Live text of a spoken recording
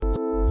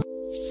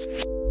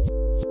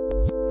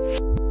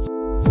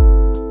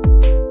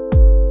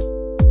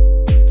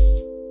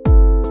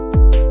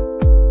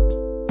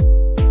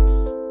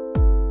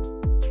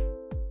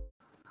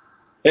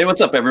Hey, what's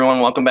up,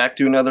 everyone? Welcome back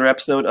to another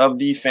episode of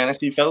the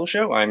Fantasy Fellow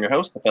Show. I'm your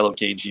host, the Fellow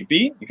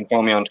KGB. You can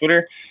follow me on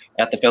Twitter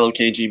at the Fellow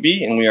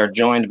KGB, and we are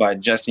joined by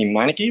Jesse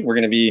Meineke. We're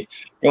going to be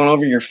going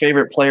over your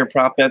favorite player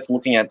prop bets,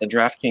 looking at the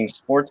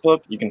DraftKings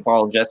Sportsbook. You can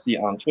follow Jesse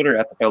on Twitter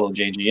at the Fellow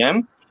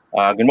JGM.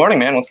 Good morning,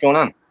 man. What's going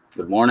on?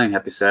 Good morning.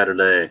 Happy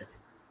Saturday.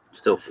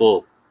 Still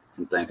full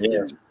from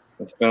Thanksgiving. Yeah,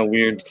 it's been a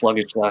weird,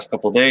 sluggish last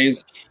couple of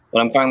days, but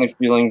I'm finally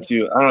feeling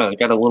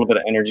got a little bit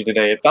of energy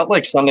today. It felt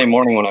like Sunday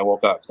morning when I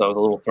woke up, so I was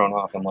a little thrown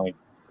off. I'm like,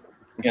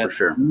 for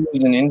sure.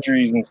 News and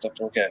injuries and stuff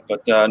to look at,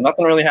 but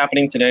nothing really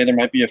happening today. There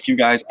might be a few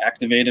guys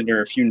activated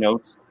or a few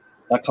notes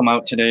that come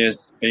out today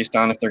is based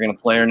on if they're going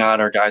to play or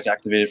not, or guys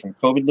activated from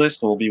COVID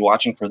list. So we'll be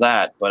watching for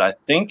that. But I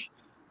think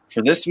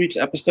for this week's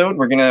episode,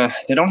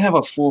 they don't have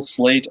a full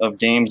slate of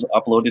games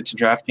uploaded to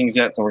DraftKings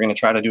yet, so we're going to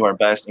try to do our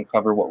best and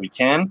cover what we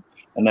can.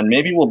 And then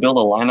maybe we'll build a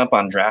lineup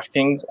on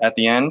DraftKings at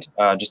the end.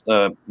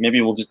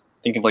 Maybe we'll just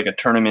think of like a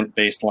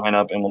tournament-based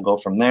lineup, and we'll go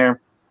from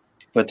there.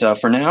 But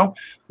for now,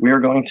 we are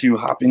going to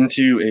hop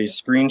into a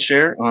screen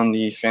share on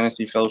the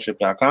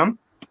fantasyfellowship.com.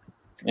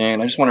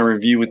 And I just want to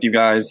review with you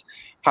guys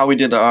how we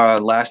did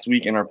last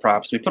week in our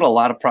props. We put a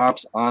lot of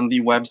props on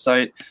the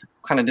website.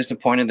 Kind of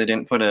disappointed they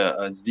didn't put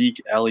a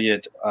Zeke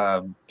Elliott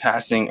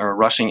passing or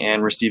rushing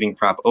and receiving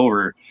prop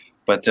over.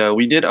 But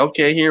we did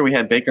okay here. We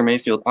had Baker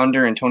Mayfield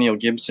under, Antonio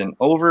Gibson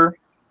over,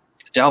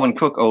 Dalvin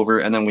Cook over,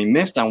 and then we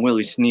missed on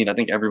Willie Snead. I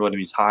think everybody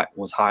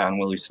was high on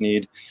Willie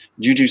Snead.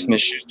 Juju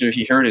Smith-Schuster,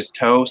 he hurt his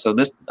toe. So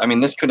this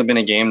could have been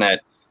a game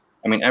that,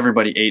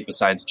 everybody ate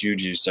besides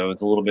Juju. So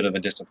it's a little bit of a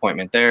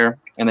disappointment there.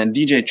 And then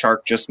DJ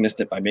Chark just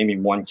missed it by maybe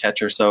one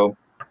catch or so.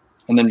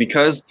 And then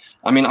because,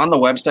 on the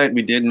website,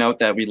 we did note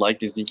that we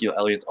liked Ezekiel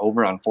Elliott's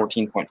over on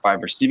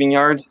 14.5 receiving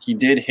yards. He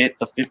did hit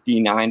the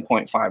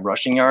 59.5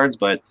 rushing yards,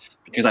 but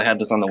because I had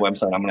this on the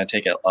website, I'm going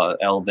to take a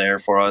L there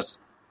for us.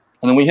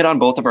 And then we hit on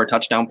both of our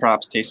touchdown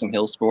props. Taysom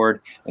Hill scored,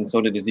 and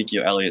so did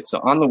Ezekiel Elliott. So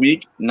on the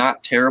week,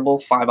 not terrible.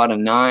 5 out of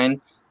 9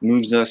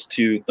 moves us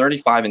to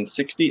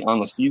 35-60 on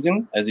the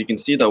season. As you can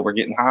see, though, we're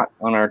getting hot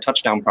on our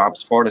touchdown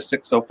props, 4 to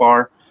 6 so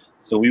far.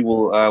 So we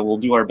will we'll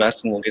do our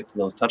best, and we'll get to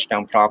those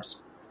touchdown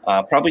props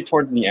probably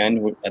towards the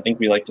end. I think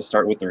we like to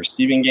start with the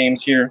receiving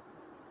games here.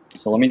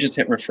 So let me just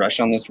hit refresh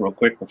on this real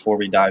quick before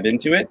we dive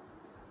into it.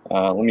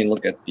 Let me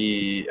look at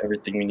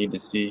everything we need to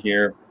see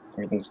here.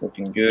 Everything's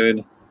looking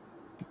good.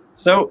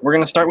 So we're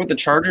going to start with the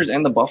Chargers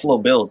and the Buffalo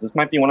Bills. This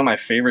might be one of my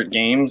favorite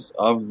games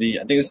I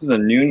think this is a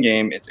noon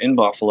game. It's in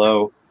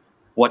Buffalo.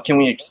 What can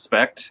we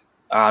expect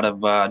out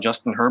of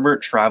Justin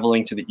Herbert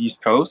traveling to the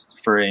East Coast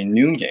for a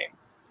noon game?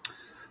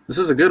 This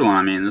is a good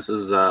one.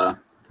 The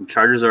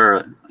Chargers are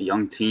a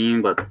young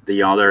team, but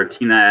they're a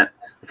team that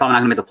they're probably not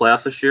going to make the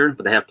playoffs this year,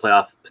 but they have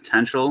playoff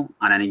potential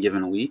on any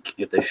given week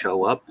if they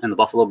show up. And the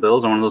Buffalo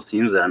Bills are one of those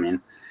teams that,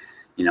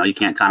 you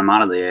can't count them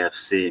out of the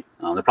AFC.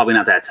 They're probably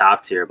not that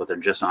top tier, but they're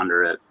just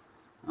under it.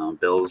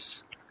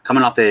 Bills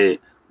coming off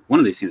one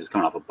of these teams is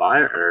coming off a bye,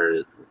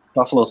 or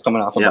Buffalo's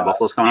coming off a bye. Yeah,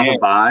 Buffalo's coming off a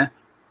bye.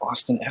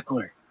 Austin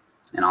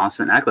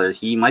Eckler,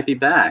 he might be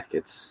back.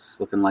 It's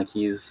looking like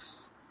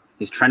he's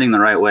trending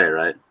the right way,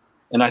 right?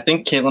 And I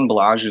think Kalen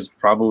Ballage is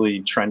probably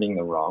trending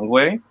the wrong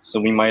way.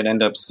 So we might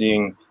end up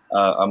seeing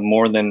a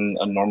more than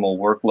a normal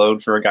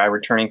workload for a guy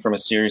returning from a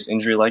serious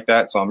injury like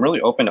that. So I'm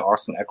really open to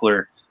Austin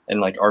Eckler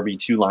and like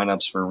RB2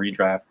 lineups for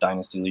redraft,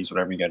 dynasty leagues,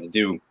 whatever you got to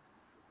do.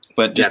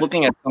 But just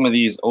looking at some of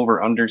these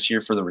over-unders here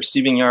for the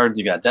receiving yards,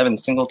 you got Devin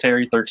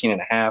Singletary,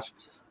 13.5.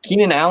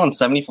 Keenan Allen,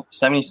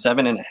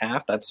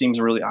 77.5. That seems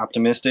really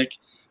optimistic.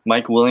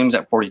 Mike Williams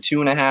at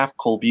 42.5.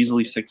 Cole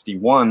Beasley,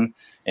 61.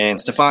 And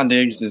Stephon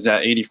Diggs is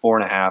at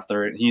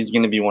 84.5. He's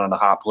going to be one of the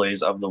hot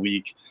plays of the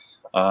week.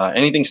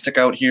 Anything stick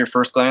out here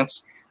first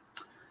glance?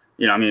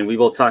 We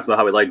both talked about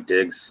how we like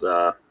Diggs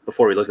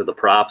before we looked at the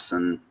props,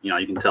 and,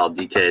 you can tell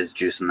DK is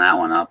juicing that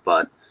one up,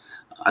 but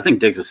I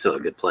think Diggs is still a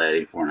good play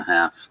at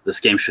 84.5.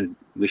 This game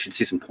we should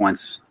see some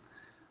points.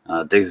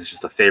 Diggs is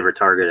just a favorite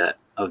target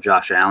of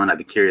Josh Allen. I'd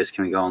be curious.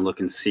 Can we go and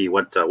look and see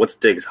what's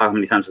Diggs? How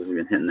many times has he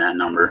been hitting that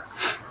number?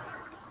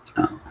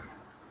 So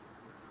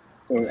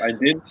I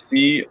did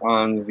see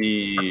on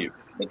the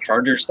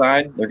Chargers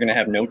side, they're going to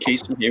have no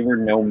Casey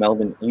Hayward, no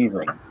Melvin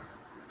Ingram.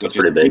 That's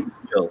pretty big.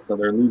 So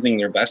they're losing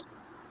their best.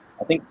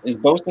 I think, is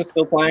Bosa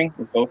still playing?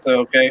 Is Bosa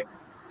okay?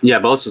 Yeah,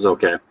 Bosa's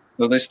okay.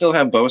 So they still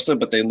have Bosa,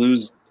 but they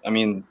lose,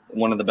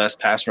 one of the best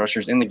pass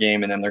rushers in the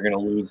game, and then they're going to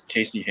lose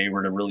Casey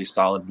Hayward, a really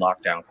solid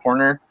lockdown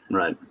corner.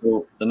 Right.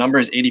 So the number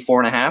is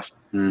 84.5.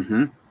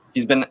 Mm-hmm.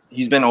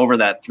 He's been over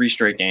that 3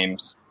 straight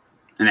games.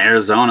 In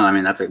Arizona,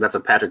 that's a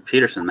Patrick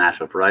Peterson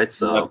matchup, right?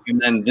 So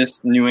and then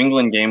this New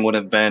England game would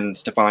have been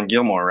Stephon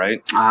Gilmore,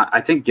 right?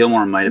 I think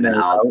Gilmore might have been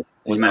out.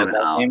 He might have been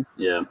out. Game?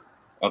 Yeah.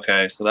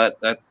 Okay, so that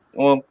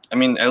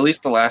at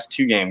least the last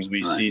 2 games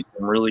we see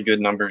some really good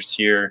numbers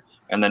here.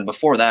 And then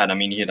before that,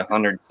 he hit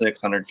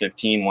 106,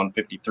 115,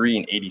 153,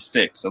 and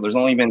 86. So there's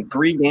only been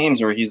 3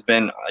 games where he's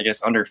been, I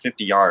guess, under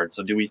 50 yards.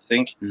 So do we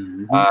think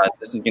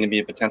this is going to be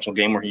a potential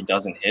game where he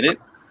doesn't hit it?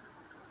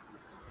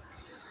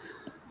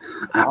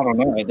 I don't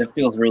know. That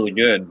feels really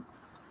good.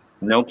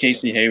 No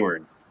Casey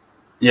Hayward.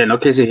 Yeah, no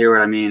Casey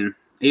Hayward.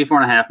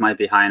 84.5 might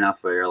be high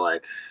enough where you're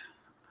like,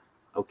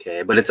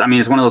 okay, but it's one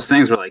of those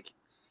things where like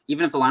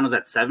even if the line was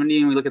at 70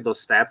 and we look at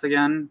those stats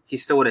again, he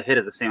still would have hit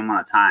it the same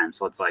amount of time.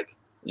 So it's like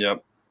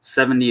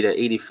 70 to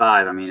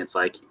 85. I mean, it's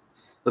like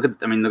look at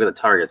the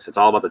targets. It's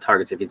all about the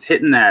targets. If he's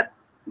hitting that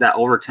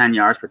over 10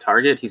 yards per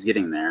target, he's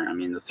getting there. I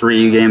mean, the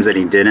 3 games that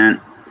he didn't,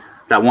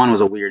 that one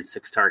was a weird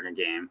 6-target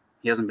game.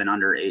 He hasn't been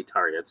under 8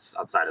 targets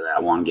outside of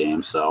that one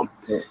game, so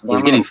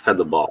he's getting fed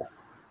the ball.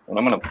 What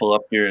I'm going to pull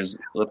up here is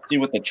let's see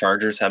what the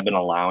Chargers have been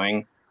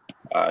allowing.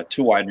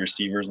 2 wide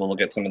receivers. We'll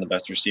look at some of the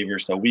best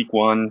receivers. So week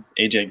 1,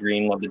 A.J.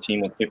 Green led the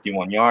team with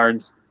 51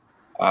 yards.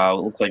 It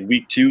looks like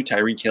week 2,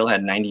 Tyreek Hill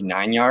had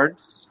 99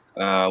 yards.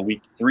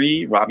 Week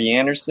 3, Robbie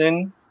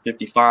Anderson,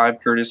 55,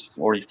 Curtis,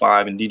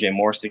 45, and DJ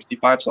Moore,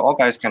 65. So all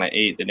guys kind of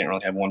ate. They didn't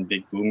really have one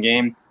big boom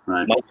game.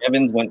 Right. Mike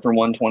Evans went for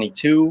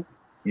 122.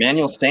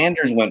 Emmanuel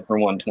Sanders went for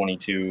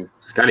 122.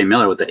 Scotty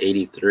Miller with the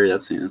 83.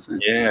 That's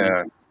interesting.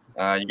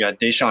 Yeah. You got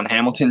Deshaun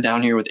Hamilton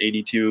down here with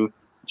 82.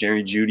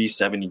 Jerry Jeudy,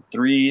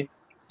 73.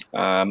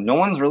 No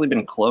one's really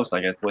been close,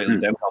 I guess, lately.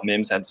 Denzel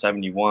Mims had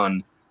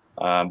 71.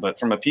 But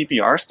from a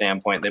PPR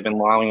standpoint, they've been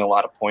allowing a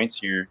lot of points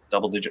here,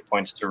 double-digit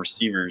points to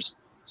receivers.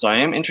 So I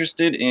am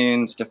interested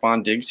in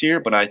Stephon Diggs here,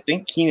 but I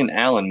think Keenan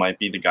Allen might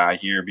be the guy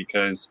here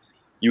because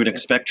you would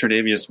expect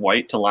Tre'Davious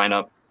White to line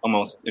up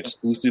almost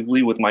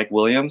exclusively with Mike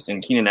Williams.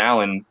 And Keenan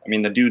Allen, I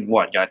mean, the dude,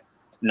 got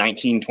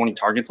 19, 20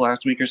 targets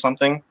last week or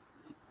something?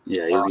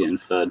 Yeah, he was getting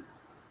fed.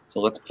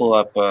 So let's pull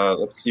up,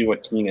 let's see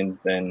what Keenan's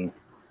been.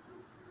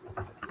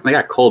 They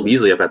got Cole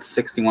Beasley up at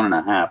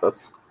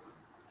 61.5.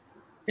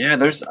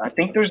 I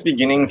think there's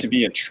beginning to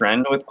be a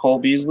trend with Cole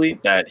Beasley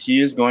that he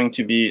is going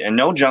to be, and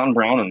no John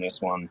Brown in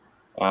this one.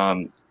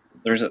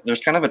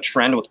 There's kind of a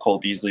trend with Cole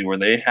Beasley where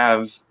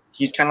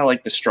he's kind of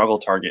like the struggle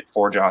target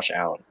for Josh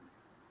Allen.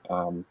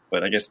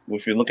 But I guess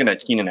if you're looking at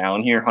Keenan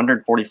Allen here,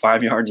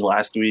 145 yards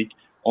last week,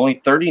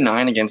 only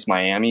 39 against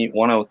Miami,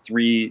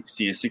 103,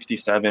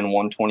 67,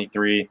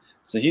 123.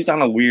 So he's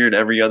on a weird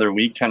every other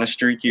week kind of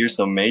streak here.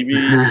 So maybe,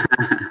 I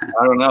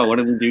don't know. What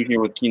did we do here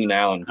with Keenan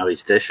Allen? Oh,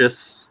 he's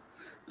vicious.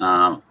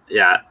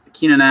 Yeah,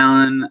 Keenan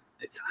Allen,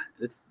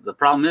 it's the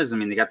problem is, I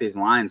mean, they got these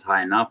lines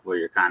high enough where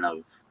you're kind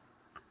of,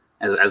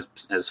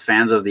 as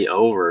fans of the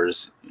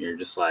overs, you're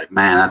just like,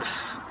 man,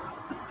 that's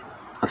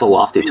a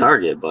lofty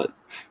target, but.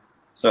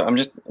 So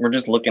we're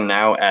just looking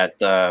now at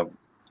the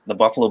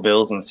Buffalo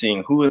Bills and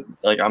seeing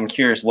I'm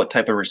curious what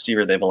type of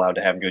receiver they've allowed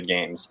to have good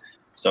games.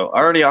 So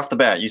already off the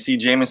bat, you see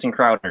Jamison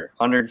Crowder,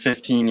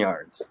 115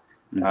 yards.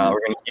 Mm-hmm. We're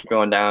going to keep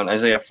going down.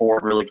 Isaiah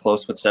Ford really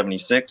close with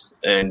 76,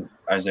 and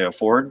Isaiah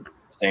Ford,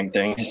 same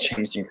thing as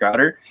Jamison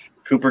Crowder.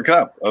 Cooper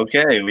Kupp,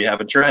 okay, we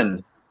have a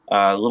trend.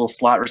 Little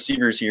slot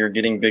receivers here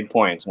getting big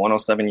points.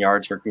 107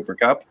 yards for Cooper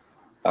Kupp.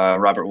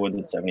 Robert Woods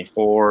at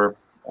 74.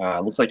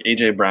 Looks like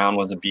A.J. Brown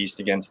was a beast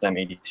against them,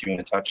 82 and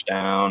a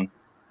touchdown.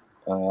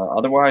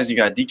 Otherwise, you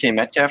got DK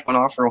Metcalf went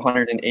off for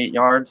 108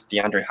 yards.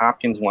 DeAndre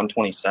Hopkins,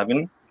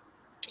 127.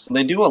 So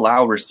they do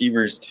allow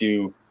receivers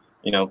to,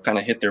 kind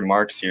of hit their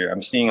marks here.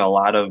 I'm seeing a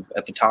lot of,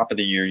 at the top of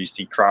the year, you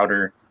see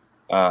Crowder.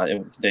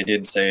 They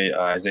did say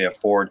Isaiah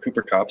Ford,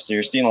 Cooper Kupp. So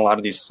you're seeing a lot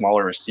of these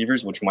smaller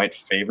receivers, which might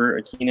favor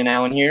a Keenan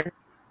Allen here.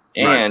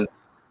 And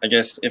I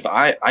guess if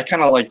I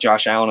kind of like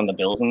Josh Allen and the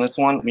Bills in this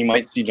one, we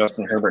might see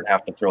Justin Herbert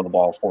have to throw the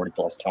ball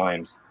 40-plus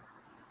times,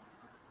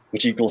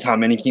 which equals how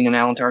many Keenan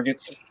Allen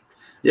targets?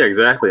 Yeah,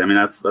 exactly. I mean,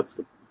 that's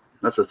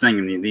the thing.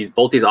 I mean,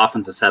 both these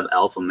offenses have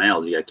alpha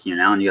males. You got Keenan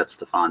Allen, you got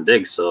Stephon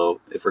Diggs. So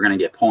if we're going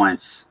to get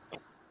points,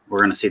 we're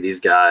going to see these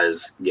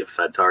guys get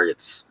fed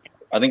targets.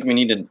 I think we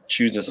need to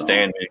choose a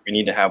stand. We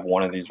need to have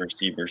one of these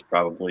receivers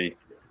probably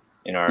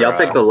in our. Yeah, I'll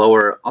take the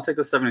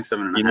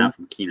 77.5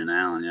 from Keenan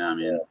Allen. Yeah, I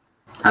mean,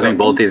 I think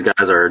both these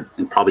guys are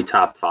probably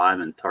top 5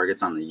 in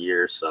targets on the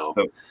year. So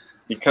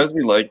because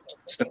we like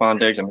Stephon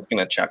Diggs, I'm just going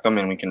to check him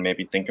and we can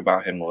maybe think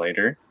about him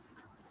later.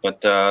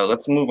 But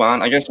let's move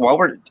on. I guess do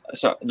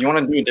you want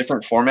to do a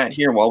different format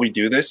here while we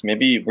do this?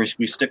 Maybe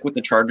we stick with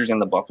the Chargers and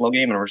the Buffalo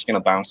game, and we're just going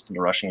to bounce to the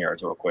rushing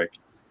yards real quick.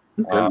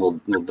 Okay, we'll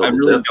I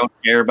really don't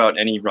care about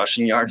any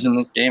rushing yards in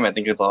this game. I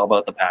think it's all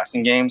about the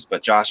passing games.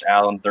 But Josh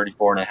Allen,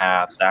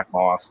 34.5, Zach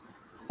Moss,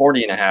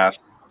 40.5,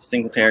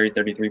 Singletary,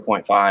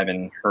 33.5,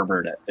 and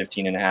Herbert at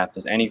 15.5.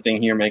 Does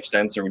anything here make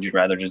sense, or would you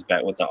rather just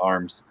bet with the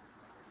arms?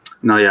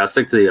 No, yeah, I'll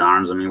stick to the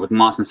arms. I mean, with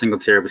Moss and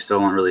Singletary, we still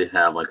don't really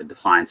have like a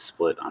defined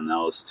split on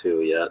those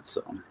two yet.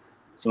 So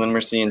then we're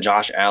seeing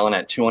Josh Allen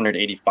at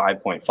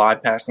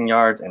 285.5 passing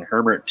yards and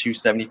Herbert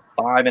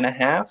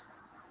 275.5.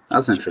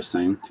 That's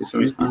interesting.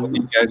 275. What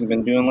these guys have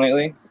been doing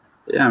lately?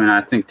 Yeah, I mean,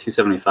 I think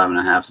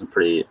 275.5 is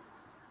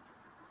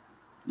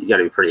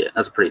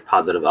that's a pretty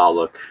positive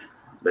outlook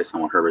based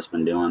on what Herbert's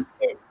been doing.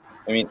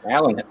 I mean,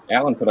 Allen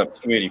put up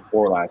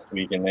 284 last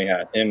week, and they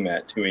had him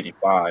at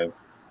 285.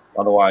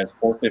 Otherwise,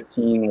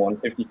 415,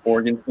 154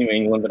 against New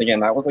England. But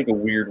again, that was like a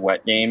weird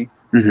wet game.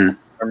 Mm-hmm. If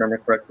I remember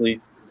correctly,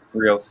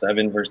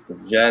 307 versus the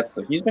Jets.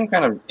 So he's been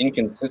kind of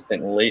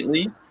inconsistent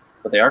lately,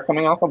 but they are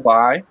coming off a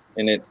bye.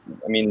 And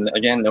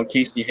again, no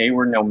Casey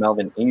Hayward, no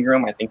Melvin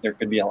Ingram. I think there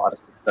could be a lot of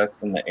success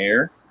in the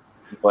air.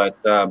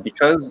 But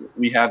because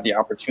we have the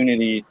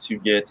opportunity to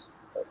get,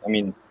 I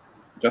mean,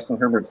 Justin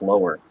Herbert's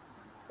lower.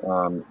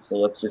 So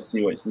let's just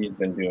see what he's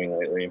been doing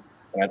lately.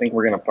 And I think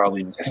we're gonna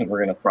probably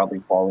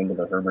fall into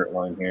the Herbert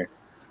line here.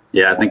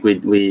 Yeah, I think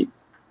we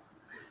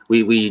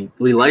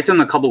liked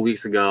him a couple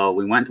weeks ago.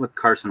 We went with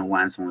Carson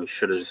Wentz when we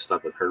should have just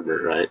stuck with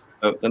Herbert, right?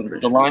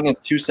 The line is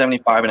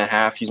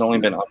 275.5. He's only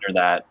been under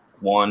that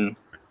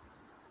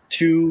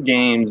 2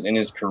 games in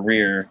his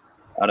career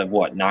out of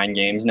 9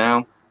 games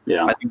now.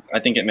 Yeah, I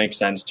think it makes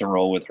sense to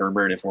roll with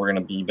Herbert if we're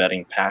going to be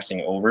betting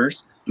passing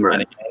overs. right.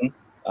 And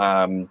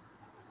again,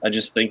 I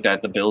just think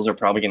that the Bills are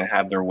probably going to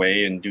have their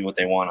way and do what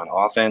they want on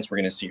offense. We're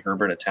going to see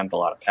Herbert attempt a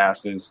lot of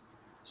passes.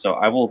 So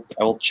I will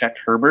check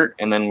Herbert,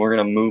 and then we're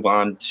going to move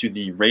on to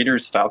the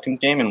Raiders-Falcons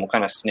game, and we'll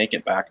kind of snake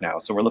it back now.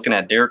 So we're looking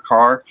at Derek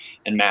Carr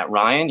and Matt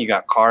Ryan. You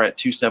got Carr at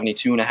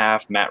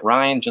 272.5, Matt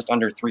Ryan just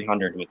under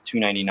 300 with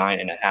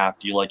 299.5.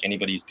 Do you like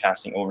anybody's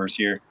passing overs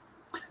here?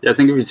 Yeah, I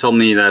think if you told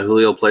me that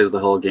Julio plays the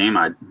whole game,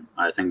 I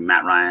think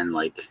Matt Ryan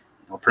will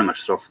pretty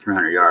much throw for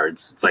 300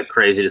 yards. It's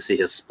crazy to see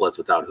his splits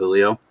without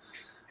Julio.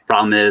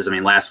 Problem is,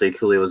 last week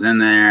Julio was in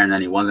there, and then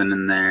he wasn't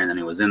in there, and then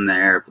he was in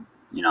there.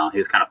 He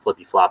was kind of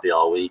flippy-floppy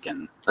all week,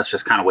 and that's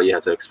just kind of what you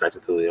have to expect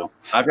with Julio.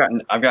 I've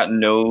got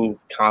no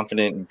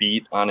confident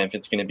beat on if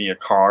it's going to be a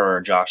Carr or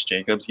a Josh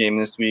Jacobs game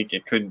this week.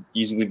 It could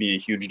easily be a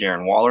huge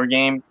Darren Waller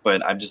game,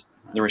 but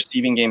the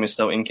receiving game is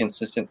so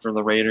inconsistent for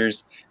the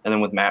Raiders. And then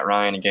with Matt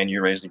Ryan, again,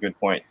 you raised a good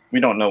point. We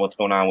don't know what's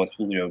going on with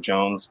Julio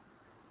Jones.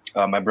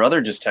 My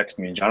brother just texted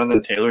me,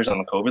 Jonathan Taylor's on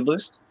the COVID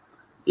list.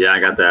 Yeah, I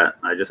got that.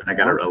 I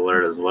got an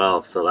alert as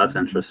well, so that's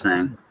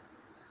interesting.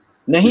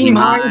 Nyheim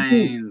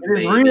Hines, it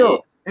is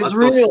real. It's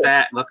real.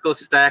 Let's go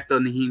stack the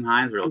Nyheim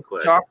Hines real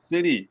quick. Chalk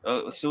City.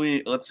 Let's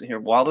hear.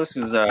 While this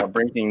is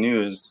breaking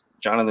news,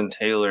 Jonathan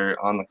Taylor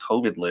on the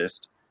COVID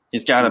list.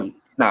 He's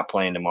not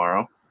playing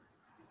tomorrow.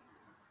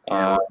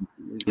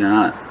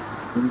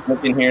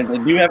 Looking here, they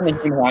do have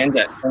Nyheim Hines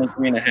at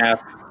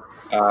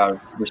 23.5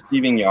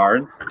 receiving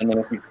yards, and then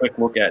if we quick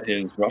look at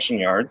his rushing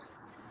yards.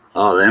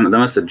 Oh, they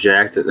must have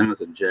jacked it.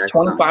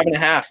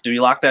 25.5. Do we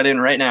lock that in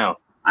right now?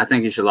 I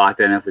think you should lock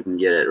that in if we can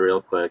get it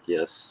real quick.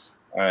 Yes.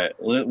 All right,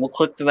 we'll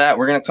click to that.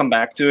 We're going to come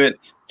back to it.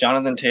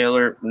 Jonathan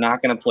Taylor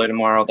not going to play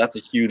tomorrow. That's a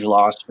huge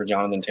loss for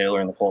Jonathan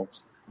Taylor and the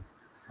Colts.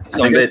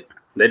 So I think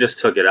they just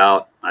took it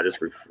out. I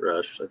just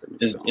refreshed. I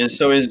think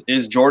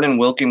is Jordan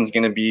Wilkins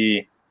going to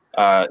be?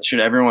 Should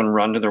everyone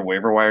run to their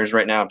waiver wires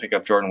right now and pick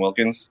up Jordan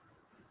Wilkins?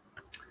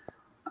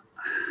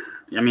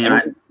 they're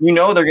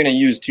going to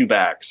use 2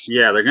 backs.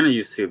 Yeah, they're going to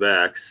use 2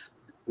 backs.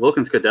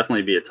 Wilkins could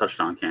definitely be a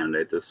touchdown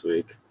candidate this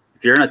week.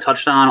 If you're in a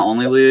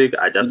touchdown-only league,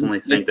 I definitely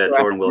think that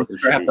Jordan Wilkins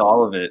should be.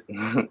 All of it.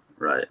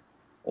 Right.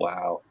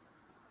 Wow.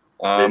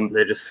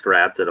 They just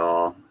scrapped it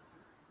all.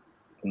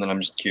 And then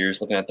I'm just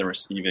curious, looking at the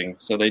receiving.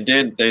 So they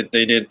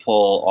did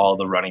pull all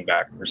the running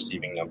back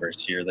receiving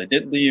numbers here. They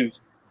did leave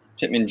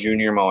Pittman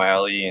Jr., Mo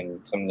Alley,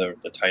 and some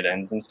of the tight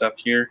ends and stuff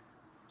here.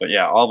 But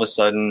yeah, all of a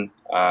sudden,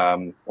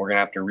 we're going to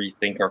have to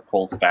rethink our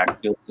Colts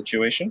backfield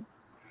situation.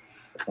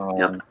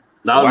 Yep.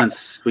 That would have been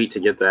sweet to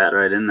get that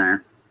right in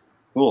there.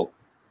 Cool.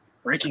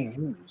 Breaking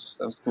news.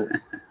 That was cool.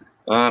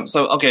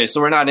 So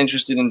we're not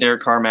interested in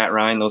Derek Carr, Matt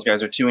Ryan. Those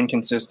guys are too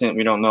inconsistent.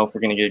 We don't know if we're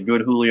going to get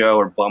good Julio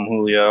or bum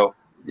Julio.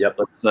 Yep.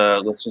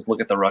 Let's just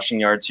look at the rushing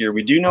yards here.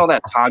 We do know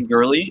that Todd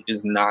Gurley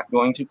is not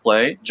going to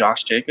play.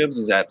 Josh Jacobs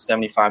is at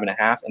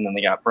 75.5, and then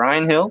they got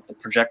Brian Hill. The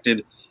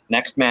projected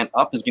next man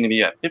up is going to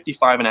be at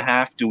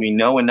 55.5. Do we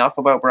know enough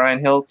about Brian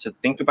Hill to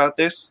think about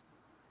this?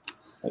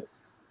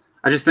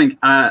 I just think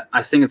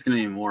I think it's going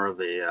to be more of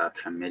a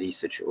committee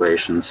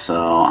situation,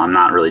 so I'm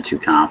not really too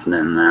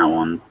confident in that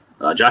one.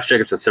 Josh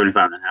Jacobs at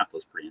 75.5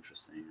 was pretty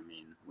interesting.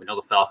 We know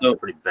the Falcons are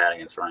pretty bad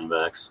against running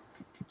backs.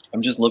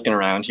 I'm just looking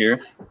around here,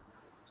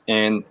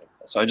 and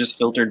so I just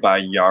filtered by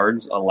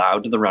yards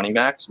allowed to the running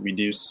backs. We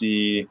do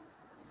see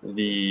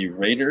the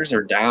Raiders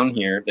are down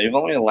here. They've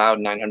only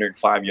allowed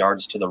 905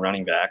 yards to the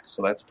running back,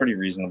 so that's pretty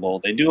reasonable.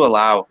 They do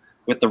allow,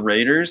 with the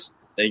Raiders,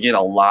 they get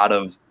a lot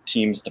of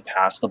teams to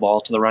pass the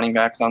ball to the running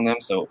backs on them.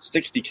 So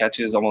 60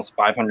 catches, almost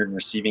 500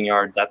 receiving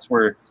yards. That's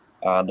where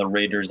the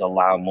Raiders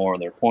allow more of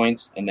their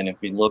points. And then if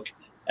we look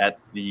at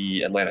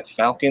the Atlanta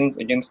Falcons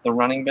against the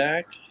running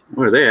back.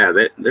 Where are they at?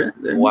 They're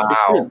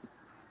wow.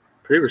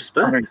 Pretty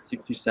respect.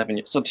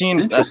 167. So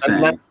teams,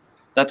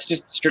 that's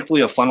just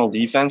strictly a funnel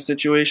defense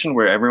situation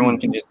where everyone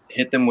can just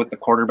hit them with the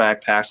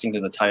quarterback passing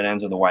to the tight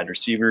ends or the wide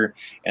receiver,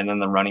 and then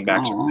the running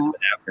backs are an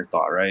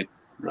afterthought, right?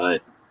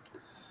 Right.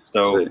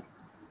 So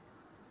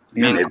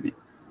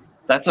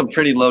that's a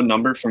pretty low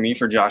number for me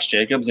for Josh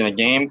Jacobs in a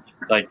game.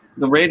 Like,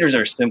 the Raiders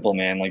are simple,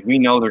 man. Like, we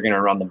know they're going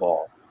to run the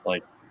ball.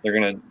 Like, they're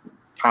going to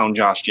pound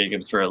Josh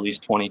Jacobs for at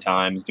least 20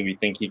 times. Do we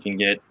think he can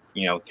get,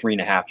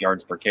 3.5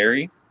 yards per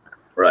carry?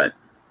 Right.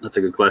 That's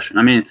a good question.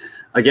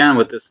 Again,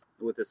 with this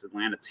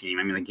Atlanta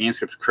team, the game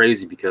script's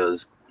crazy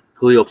because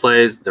Julio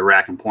plays, they're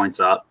racking points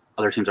up.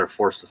 Other teams are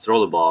forced to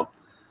throw the ball.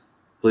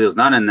 Julio's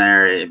not in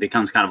there. It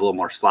becomes kind of a little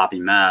more sloppy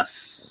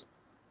mess.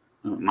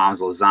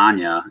 Mom's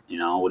lasagna,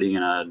 what are you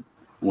gonna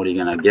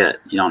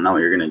get? You don't know what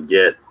you're gonna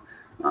get.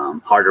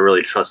 hard to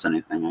really trust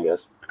anything, I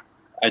guess.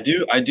 I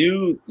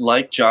do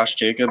like Josh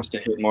Jacobs to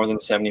hit more than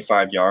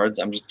 75 yards.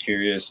 I'm just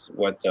curious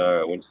what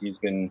he's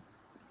been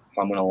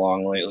coming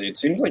along lately. It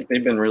seems like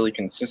they've been really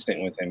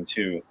consistent with him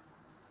too.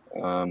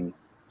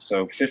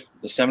 So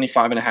the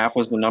 75.5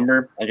 was the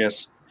number, I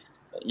guess.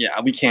 Yeah,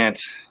 we can't.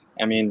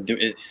 I mean,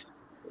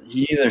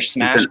 he either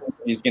smashes or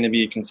he's going to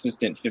be a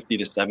consistent 50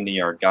 to 70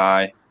 yard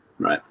guy.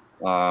 Right.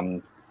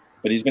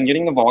 But he's been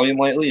getting the volume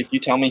lately. If you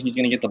tell me he's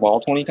going to get the ball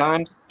 20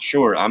 times,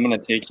 sure, I'm going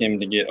to take him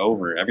to get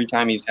over. Every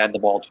time he's had the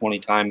ball 20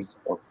 times,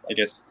 or I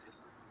guess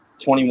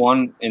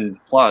 21 and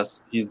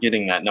plus, he's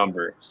getting that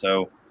number.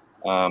 So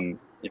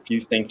if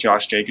you think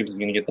Josh Jacobs is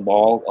going to get the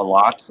ball a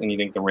lot and you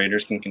think the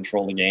Raiders can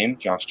control the game,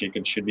 Josh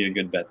Jacobs should be a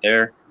good bet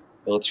there.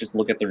 But let's just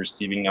look at the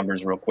receiving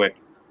numbers real quick.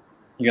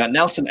 You got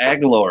Nelson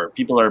Aguilar.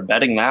 People are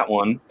betting that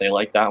one. They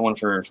like that one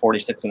for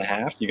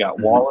 46.5. You got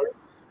Waller,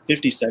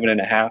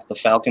 57.5. The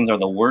Falcons are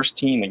the worst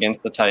team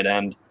against the tight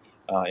end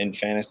in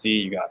fantasy.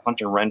 You got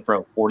Hunter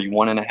Renfrow,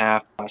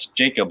 41.5. Josh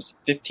Jacobs,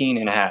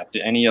 15.5.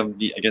 Do any of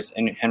the, I guess,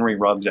 Henry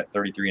Ruggs at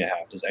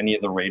 33.5. Does any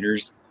of the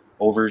Raiders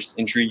overs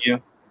intrigue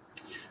you?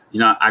 You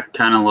know, I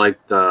kind of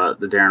like the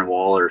Darren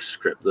Waller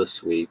script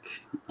this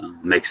week.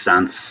 Makes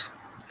sense.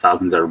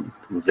 Falcons are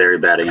very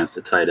bad against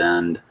the tight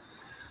end.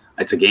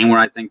 It's a game where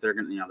I think they're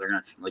gonna,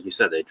 like you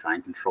said, they try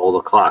and control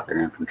the clock. They're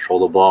gonna control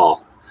the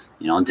ball.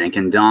 Dink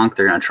and dunk.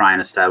 They're gonna try and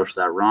establish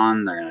that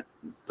run.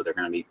 But they're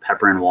gonna be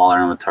peppering Waller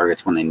on the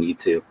targets when they need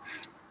to.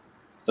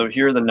 So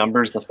here are the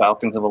numbers. The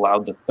Falcons have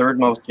allowed the third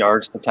most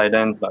yards to tight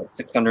ends, about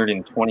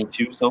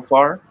 622 so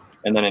far.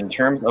 And then in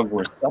terms of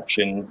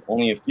receptions,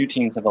 only a few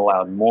teams have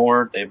allowed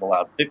more. They've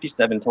allowed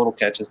 57 total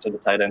catches to the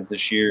tight ends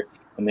this year,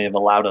 and they've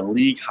allowed a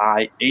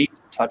league-high 8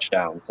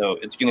 touchdowns. So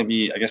it's going to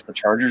be, I guess the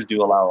Chargers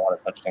do allow a lot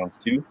of touchdowns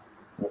too.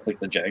 Looks like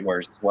the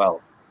Jaguars as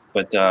well.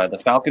 But the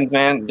Falcons,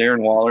 man, Darren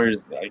Waller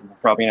is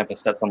probably going to have to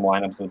set some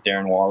lineups with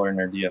Darren Waller and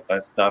their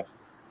DFS stuff.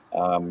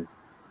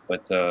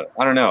 But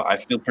I don't know. I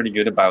feel pretty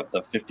good about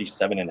the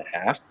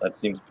 57.5. That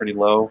seems pretty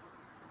low.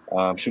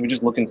 Should we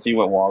just look and see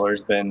what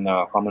Waller's been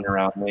humming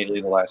around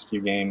lately the last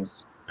few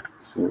games?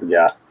 So,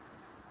 yeah.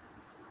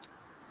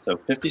 So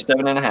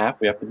 57.5,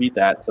 we have to beat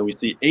that. So we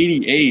see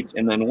 88,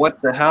 and then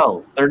what the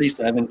hell?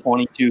 37,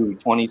 22,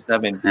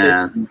 27, 50,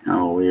 yeah,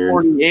 oh, weird.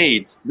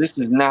 48. This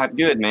is not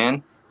good,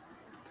 man.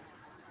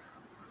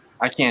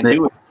 I can't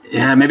do it.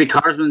 Yeah, maybe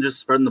Carr's been just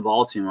spreading the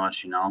ball too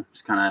much,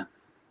 Just kind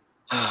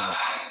of.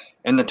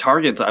 And the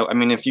targets, I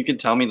mean, if you could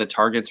tell me the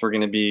targets were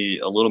going to be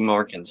a little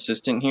more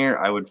consistent here,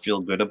 I would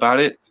feel good about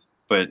it.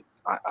 But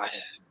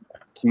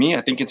to me,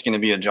 I think it's going to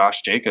be a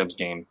Josh Jacobs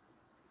game.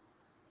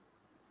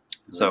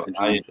 So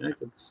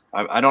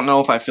I don't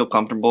know if I feel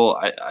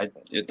comfortable.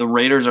 The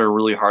Raiders are a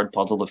really hard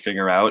puzzle to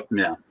figure out.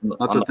 Yeah,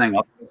 that's the thing.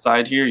 On the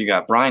side here, you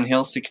got Brian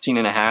Hill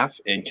 16.5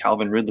 and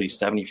Calvin Ridley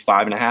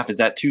 75.5. Is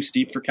that too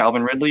steep for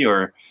Calvin Ridley?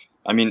 Or,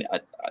 I mean,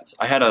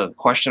 I had a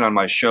question on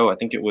my show. I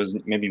think it was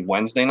maybe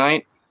Wednesday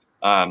night.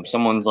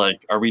 Someone's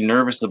like, "Are we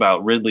nervous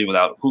about Ridley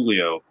without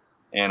Julio?"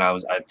 And I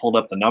pulled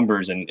up the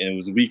numbers, and it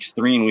was weeks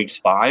 3 and weeks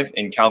 5,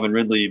 and Calvin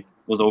Ridley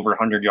was over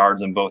 100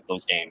 yards in both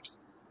those games.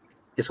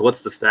 So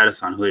what's the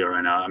status on Julio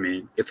right now? I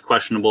mean, it's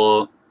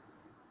questionable.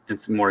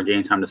 It's more a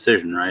game time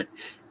decision, right?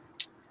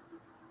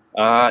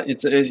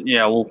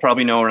 Yeah, we'll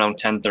probably know around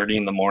 10:30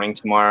 in the morning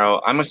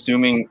tomorrow. I'm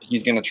assuming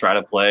he's going to try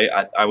to play.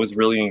 I was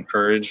really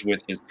encouraged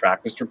with his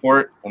practice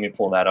report. Let me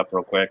pull that up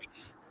real quick,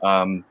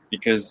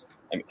 because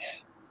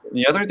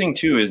the other thing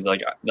too is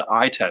like the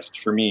eye test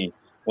for me.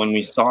 When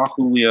we saw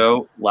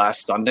Julio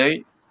last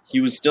Sunday,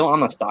 he was still on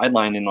the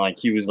sideline and like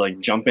he was like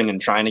jumping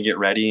and trying to get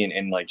ready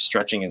and like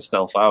stretching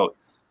himself out.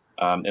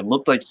 It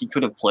looked like he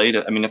could have played.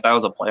 I mean, if that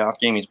was a playoff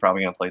game, he's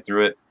probably going to play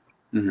through it.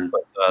 Mm-hmm.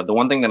 But the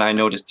one thing that I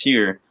noticed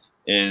here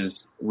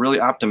is really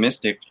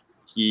optimistic.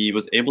 He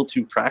was able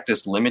to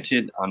practice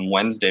limited on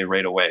Wednesday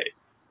right away.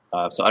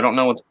 So I don't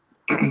know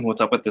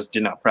what's up with this.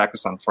 Did not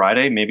practice on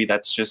Friday. Maybe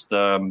that's just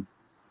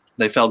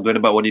they felt good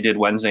about what he did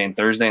Wednesday and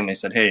Thursday, and they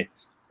said, "Hey,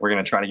 we're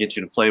going to try to get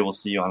you to play. We'll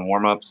see you on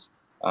warmups."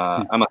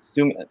 I'm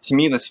assuming. To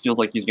me, this feels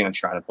like he's going to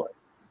try to play.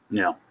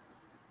 Yeah.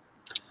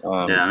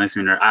 It makes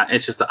me nervous.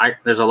 It's just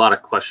there's a lot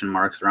of question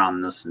marks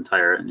around this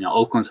entire.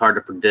 Oakland's hard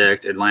to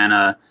predict.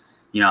 Atlanta,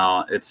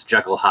 it's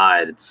Jekyll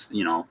Hyde. It's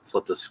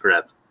flip the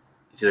script.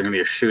 It's either gonna be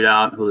a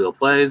shootout. Julio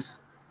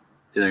plays.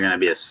 It's either gonna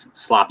be a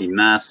sloppy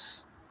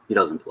mess. He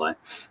doesn't play.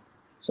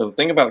 So the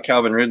thing about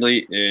Calvin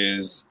Ridley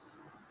is,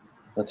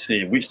 let's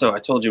see. So I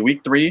told you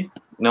week 3,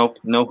 no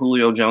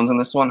Julio Jones in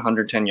this one,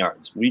 110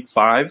 yards. Week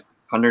 5,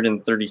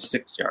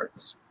 136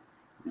 yards.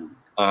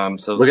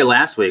 So look at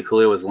last week.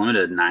 Julio was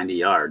limited 90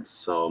 yards.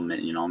 So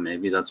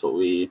maybe that's what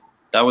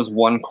that was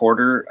 1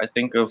 quarter, I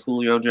think, of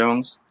Julio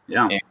Jones.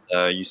 Yeah.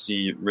 And you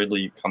see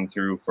Ridley come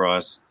through for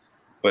us,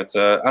 but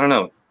I don't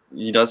know.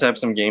 He does have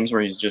some games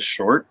where he's just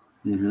short.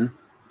 Mm-hmm.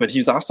 But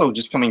he's also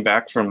just coming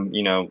back from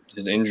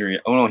his injury.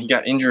 Oh no, he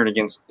got injured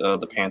against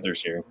the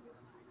Panthers here.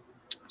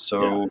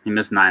 So he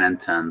missed 9 and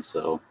 10.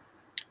 So,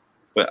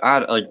 but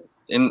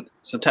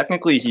so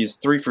technically he's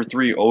 3 for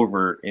 3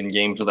 over in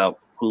games without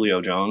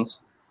Julio Jones.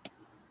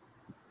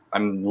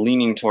 I'm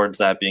leaning towards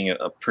that being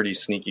a pretty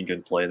sneaky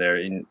good play there.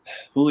 And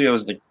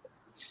Julio's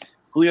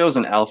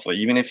an alpha.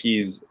 Even if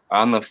he's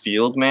on the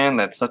field, man,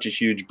 that's such a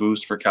huge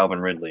boost for Calvin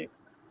Ridley.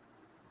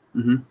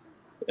 Mm-hmm.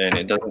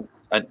 And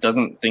I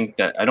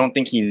don't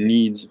think he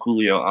needs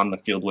Julio on the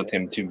field with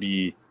him to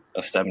be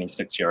a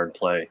 76-yard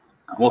play.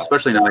 Well,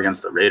 especially not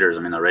against the Raiders.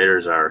 I mean, the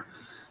Raiders are,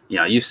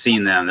 you've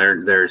seen them.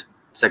 Their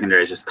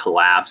secondaries just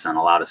collapse and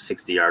allowed a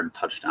 60-yard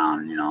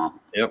touchdown.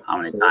 Yep. How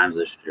many times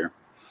this year?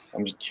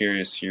 I'm just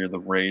curious here. The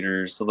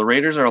Raiders. So the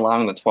Raiders are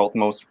allowing the 12th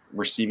most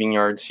receiving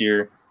yards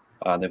here.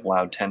 They've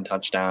allowed 10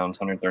 touchdowns,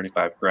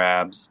 135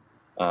 grabs.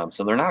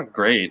 So they're not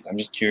great. I'm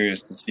just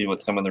curious to see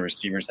what some of the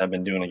receivers have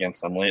been doing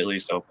against them lately.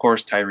 So, of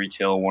course, Tyreek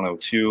Hill,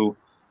 102.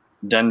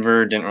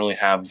 Denver didn't really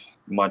have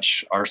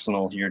much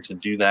arsenal here to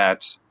do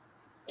that.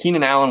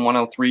 Keenan Allen,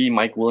 103.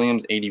 Mike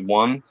Williams,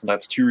 81. So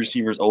that's 2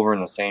 receivers over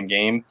in the same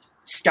game.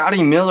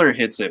 Scotty Miller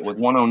hits it with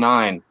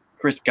 109.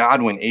 Chris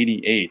Godwin,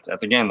 88.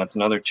 That's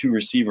another 2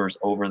 receivers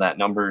over that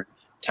number.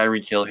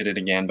 Tyreek Hill hit it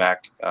again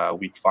back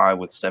week 5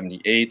 with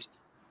 78.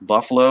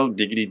 Buffalo,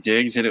 Diggity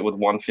Diggs hit it with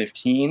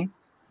 115.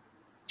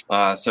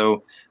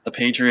 So the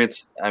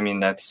Patriots,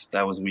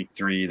 that was week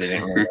 3. They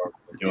didn't really know what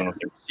they were doing with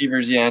their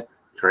receivers yet.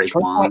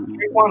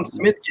 Tre'Quan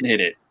Smith can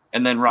hit it.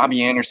 And then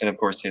Robbie Anderson, of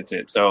course, hits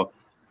it. So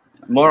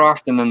more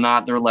often than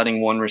not, they're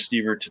letting one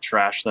receiver to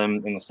trash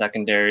them in the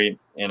secondary.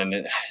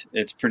 And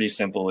it's pretty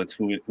simple. It's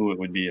who it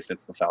would be if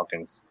it's the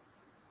Falcons.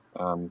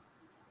 So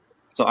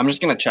I'm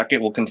just going to check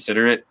it. We'll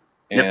consider it.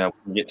 And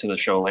we'll get to the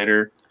show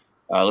later.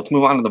 Let's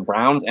move on to the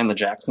Browns and the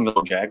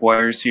Jacksonville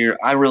Jaguars here.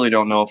 I really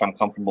don't know if I'm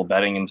comfortable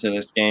betting into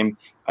this game.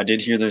 I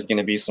did hear there's going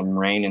to be some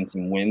rain and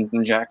some winds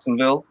in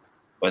Jacksonville,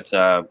 but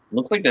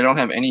looks like they don't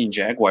have any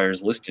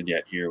Jaguars listed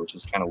yet here, which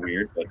is kind of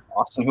weird. But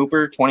Austin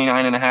Hooper,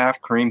 29.5,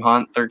 Kareem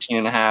Hunt,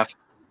 13.5,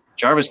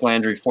 Jarvis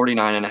Landry,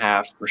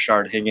 49.5,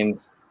 Rashard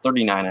Higgins,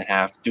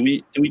 39.5. Do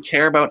we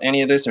care about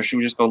any of this, or should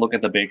we just go look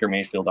at the Baker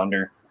Mayfield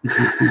under?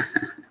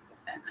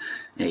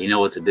 Yeah, you know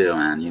what to do,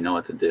 man. You know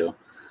what to do.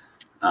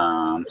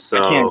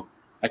 So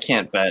I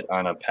can't bet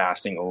on a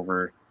passing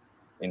over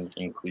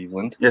in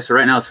Cleveland. Yeah, so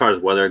right now, as far as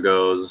weather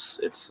goes,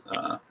 it's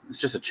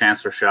just a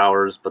chance for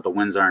showers, but the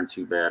winds aren't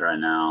too bad right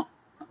now.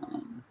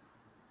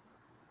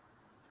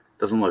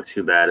 Doesn't look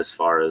too bad as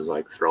far as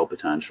like throw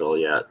potential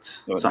yet.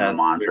 So something to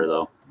monitor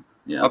though.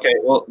 Yeah. Okay.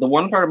 Well, the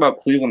one part about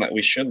Cleveland that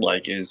we should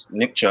like is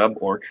Nick Chubb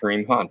or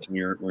Kareem Hunt.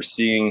 We're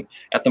seeing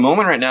at the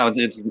moment right now.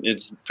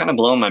 It's kind of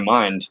blowing my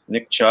mind.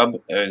 Nick Chubb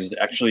is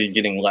actually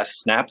getting less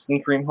snaps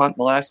than Kareem Hunt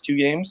the last 2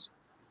 games.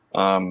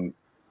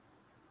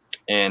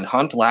 And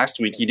Hunt last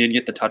week, he did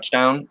get the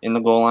touchdown in the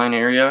goal line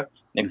area.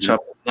 Nick Chubb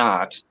did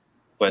not.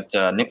 But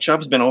Nick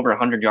Chubb's been over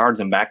 100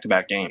 yards in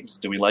back-to-back games.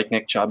 Do we like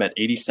Nick Chubb at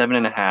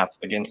 87.5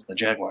 against the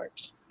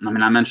Jaguars? I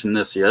mean, I mentioned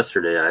this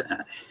yesterday.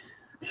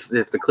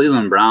 If the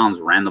Cleveland Browns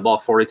ran the ball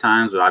 40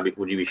 times,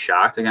 would you be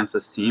shocked against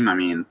this team? I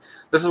mean,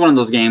 this is one of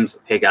those games,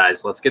 hey,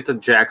 guys, let's get to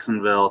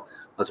Jacksonville.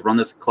 Let's run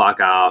this clock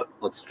out.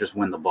 Let's just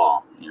win the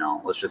ball.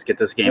 Let's just get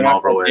this game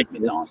over with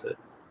and be done with it.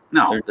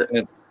 No,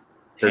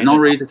 there's no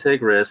reason to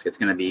take risk. It's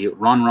going to be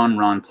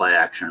run, play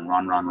action,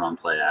 run,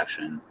 play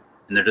action.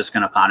 And they're just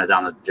going to pound it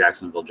down the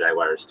Jacksonville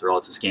Jaguars'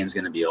 throats. This game's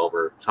going to be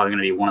over. It's probably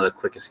going to be one of the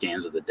quickest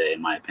games of the day,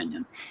 in my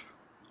opinion.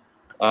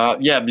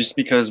 Yeah, just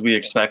because we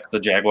expect the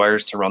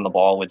Jaguars to run the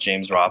ball with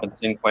James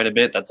Robinson quite a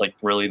bit. That's like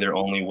really their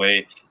only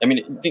way. I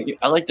mean,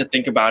 I like to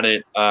think about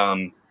it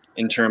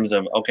in terms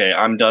of, okay,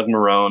 I'm Doug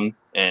Marrone,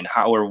 and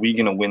how are we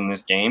going to win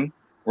this game?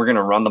 We're going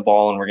to run the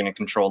ball, and we're going to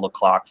control the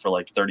clock for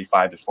like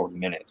 35 to 40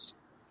 minutes.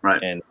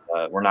 Right. And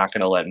we're not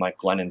going to let Mike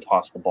Glennon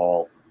toss the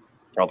ball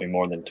probably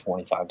more than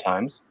 25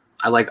 times.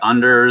 I like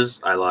unders.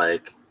 I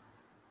like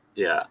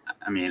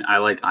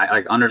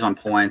unders on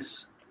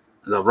points.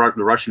 The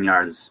rushing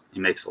yards, it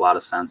makes a lot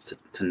of sense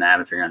to nab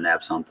if you're going to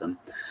nab something.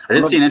 I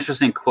did see an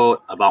interesting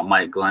quote about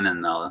Mike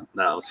Glennon, though.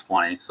 That was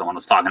funny. Someone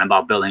was talking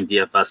about building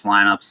DFS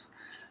lineups,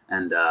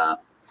 and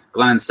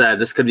Glennon said,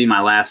 "This could be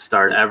my last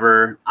start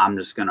ever. I'm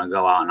just going to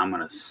go out and I'm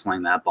going to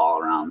sling that ball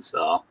around."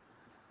 So,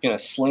 going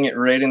to sling it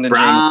right in the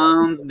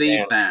Browns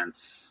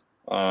defense.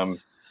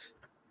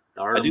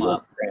 I do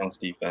like Browns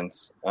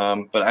defense.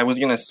 But I was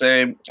going to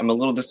say, I'm a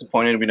little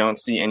disappointed we don't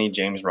see any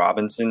James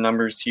Robinson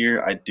numbers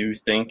here. I do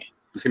think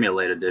it's going to be a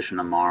late edition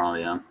tomorrow,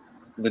 yeah.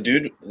 The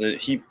dude,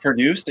 he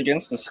produced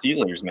against the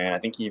Steelers, man. I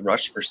think he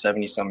rushed for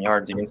 70-some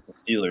yards against the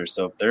Steelers.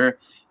 So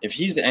if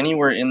he's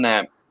anywhere in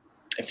that,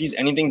 if he's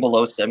anything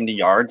below 70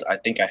 yards, I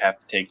think I have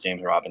to take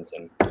James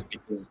Robinson just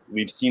because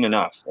we've seen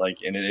enough.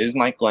 And it is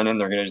Mike Glennon.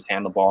 They're going to just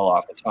hand the ball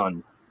off a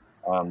ton.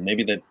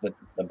 Maybe the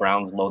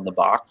Browns load the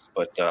box,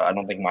 but I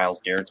don't think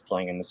Myles Garrett's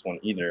playing in this one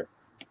either.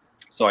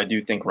 So I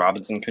do think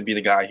Robinson could be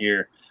the guy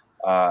here.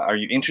 Are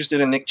you interested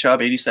in Nick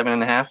Chubb,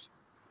 87.5?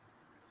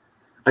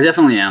 I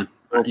definitely am.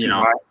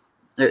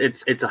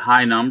 It's a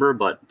high number,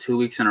 but 2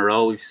 weeks in a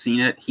row we've seen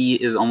it. He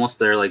is almost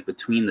there, like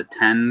between the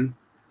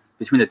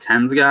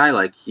tens guy.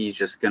 Like he's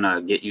just gonna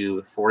get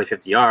you 40,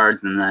 50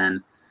 yards, and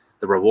then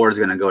the reward's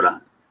gonna go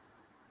to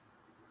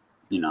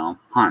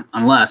Hunt,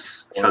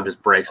 unless Chubb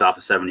just breaks off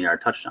a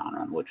 70-yard touchdown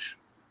run, which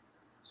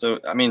So,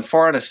 I mean,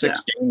 4 out of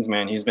 6 games,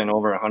 man, he's been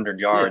over 100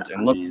 yards. Yeah,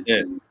 and look at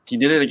this. He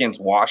did it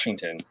against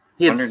Washington.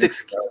 He had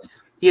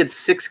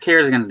 6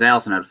 carries against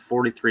Dallas and had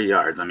 43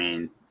 yards. I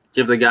mean,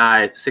 give the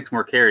guy 6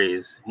 more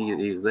carries,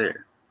 he's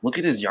there. Look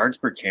at his yards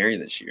per carry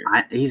this year.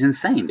 He's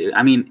insane, dude.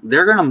 I mean,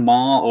 they're going to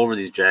maul over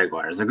these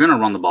Jaguars. They're going to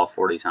run the ball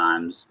 40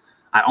 times.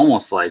 I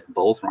almost like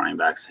both running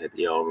backs to hit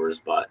the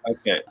overs, but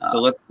okay.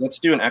 So let's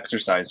do an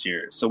exercise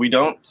here. So we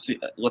don't see.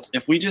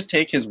 If we just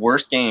take his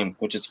worst game,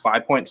 which is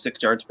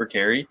 5.6 yards per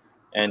carry,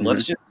 and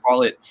let's just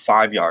call it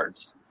 5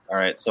 yards. All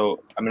right.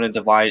 So I'm going to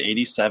divide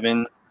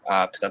 87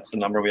 because that's the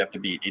number we have to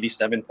beat.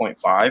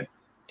 87.5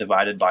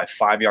 divided by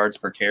 5 yards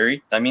per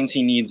carry. That means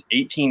he needs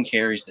 18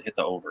 carries to hit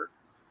the over.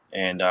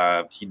 And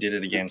he did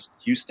it against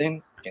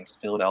Houston, against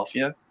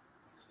Philadelphia.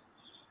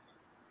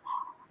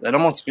 That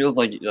almost feels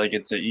like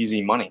it's an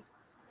easy money.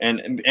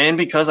 And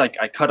because I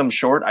cut him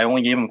short, I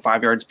only gave him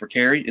 5 yards per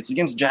carry. It's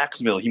against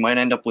Jacksonville. He might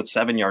end up with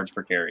 7 yards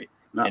per carry.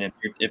 No. And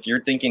if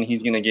you're thinking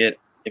he's going to get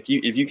 – if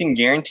you can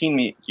guarantee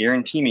me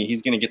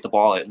he's going to get the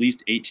ball at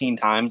least 18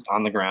 times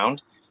on the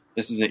ground,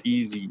 this is an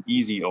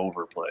easy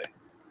overplay.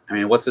 I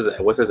mean, what's his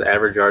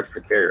average yards per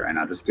carry right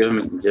now? Just give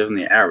him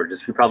the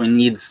average. He probably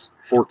needs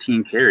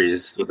 14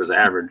 carries with his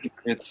average.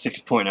 It's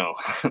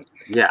 6.0.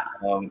 Yeah.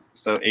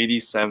 So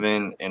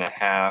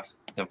 87.5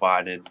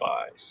 divided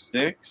by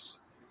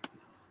 6.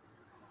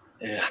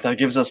 Yeah, that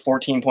gives us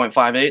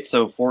 14.58.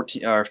 So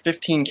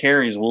 15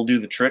 carries will do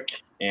the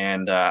trick.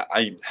 And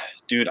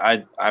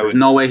there's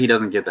no way he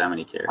doesn't get that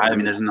many carries. I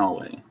mean, there's no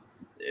way.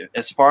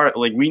 As far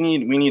like we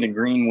need a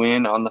green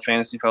win on the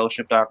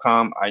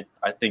fantasyfellowship.com.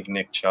 I think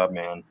Nick Chubb,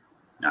 man.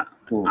 Yeah,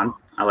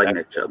 I like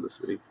Nick Chubb this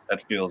week.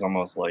 That feels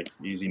almost like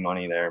easy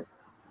money there.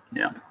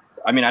 Yeah,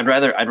 I mean, I'd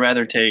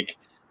rather take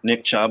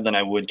Nick Chubb than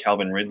I would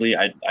Calvin Ridley.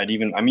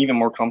 I'm even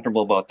more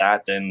comfortable about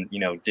that than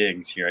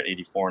Diggs here at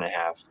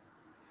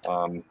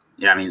 84.5.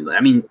 Yeah,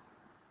 I mean,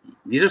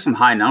 these are some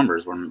high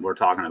numbers we're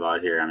talking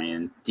about here. I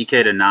mean,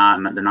 DK they're not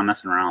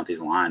messing around with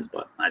these lines,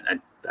 but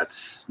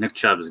that's Nick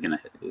Chubb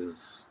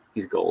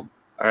he's gold.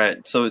 All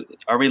right, so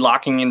are we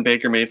locking in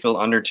Baker Mayfield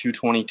under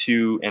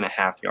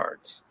 222.5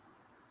 yards?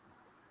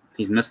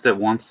 He's missed it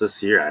once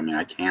this year. I mean,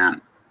 I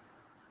can't.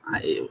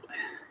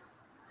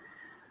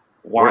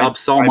 We're up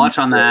so much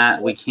on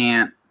that. We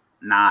can't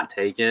not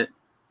take it.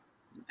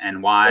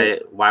 And why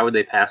would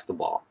they pass the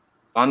ball?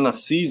 On the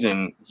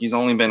season, he's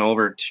only been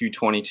over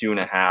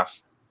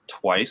 222.5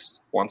 twice.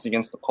 Once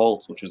against the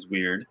Colts, which was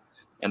weird,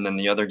 and then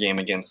the other game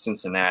against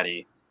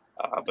Cincinnati.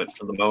 But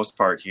for the most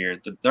part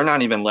here, they're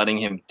not even letting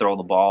him throw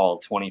the ball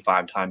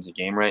 25 times a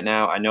game right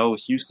now. I know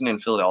Houston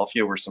and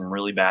Philadelphia were some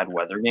really bad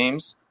weather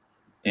games.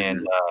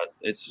 And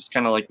it's just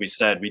kind of like we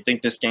said, we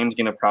think this game's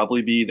going to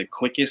probably be the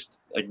quickest.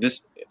 Like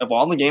this, of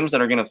all the games that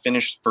are going to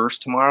finish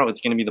first tomorrow, it's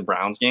going to be the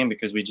Browns game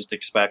because we just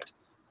expect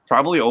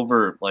probably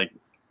over like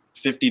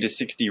 50 to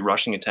 60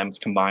 rushing attempts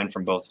combined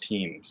from both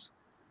teams.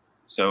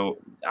 So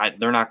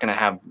they're not going to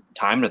have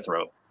time to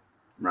throw.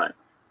 Right.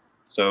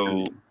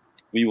 So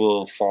we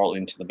will fall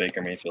into the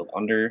Baker Mayfield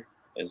under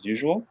as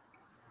usual.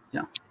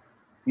 Yeah.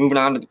 Moving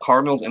on to the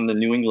Cardinals and the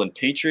New England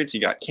Patriots.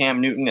 You got Cam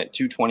Newton at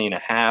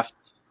 220.5.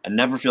 I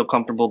never feel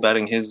comfortable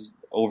betting his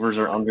overs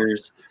or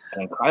unders.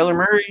 And Kyler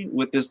Murray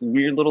with this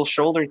weird little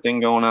shoulder thing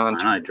going on.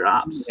 I know, it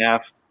drops. Yeah.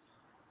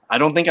 I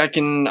don't think I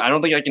can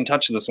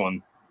touch this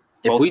one.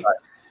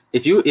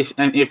 If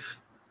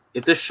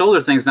this shoulder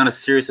thing's not as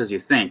serious as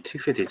you think,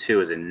 252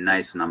 is a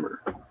nice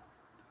number.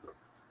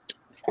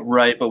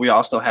 Right, but we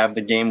also have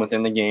the game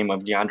within the game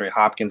of DeAndre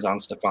Hopkins on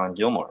Stephon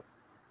Gilmore.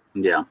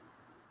 Yeah.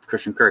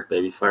 Christian Kirk,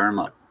 baby. Fire him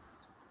up.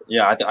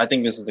 Yeah, I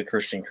think this is the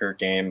Christian Kirk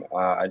game.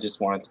 I just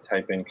wanted to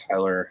type in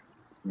Kyler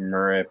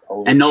Murray.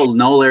 And no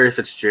Larry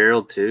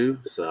Fitzgerald too.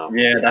 So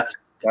yeah,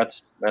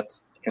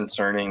 that's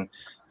concerning.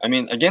 I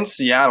mean, against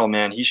Seattle,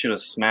 man, he should have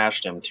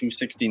smashed him.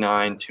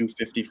 269,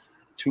 250,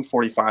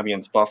 245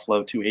 against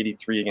Buffalo,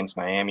 283 against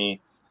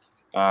Miami.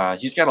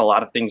 He's got a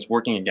lot of things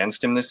working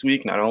against him this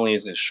week. Not only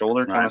is his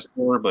shoulder kind of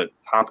sore, but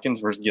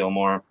Hopkins versus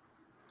Gilmore.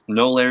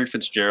 No Larry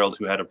Fitzgerald,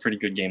 who had a pretty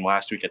good game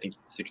last week. I think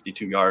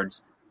 62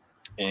 yards.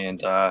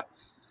 And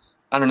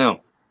I don't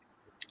know.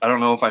 I don't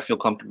know if I feel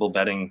comfortable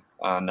betting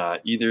on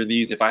either of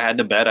these. If I had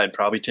to bet, I'd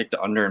probably take the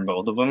under in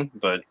both of them.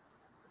 But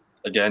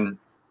again,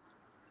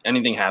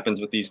 anything happens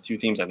with these two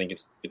teams. I think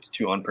it's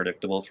too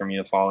unpredictable for me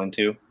to fall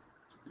into.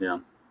 Yeah.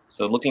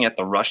 So looking at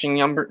the rushing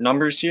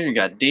numbers here, you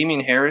got Damian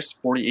Harris,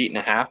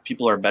 48.5.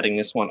 People are betting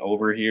this one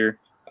over here.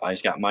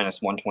 He's got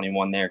minus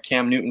 121 there.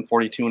 Cam Newton,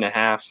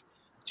 42.5.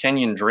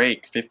 Kenyon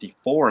Drake,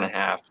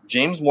 54.5.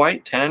 James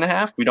White,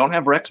 10.5. We don't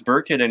have Rex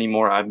Burkhead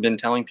anymore. I've been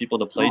telling people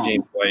to play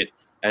James White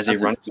as a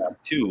running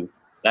back too.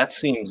 That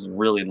seems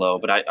really low,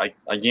 but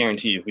I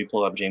guarantee you, if we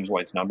pull up James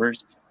White's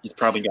numbers, he's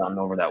probably gotten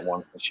over that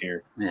once this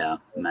year. Yeah,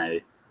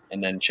 maybe.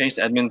 And then Chase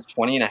Edmonds,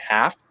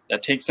 20.5.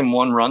 That takes him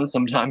one run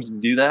sometimes to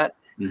do that.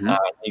 Mm-hmm.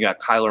 You got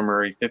Kyler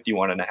Murray,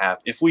 51.5.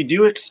 If we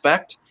do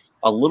expect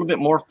a little bit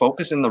more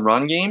focus in the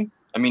run game,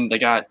 I mean, they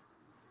got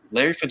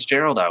Larry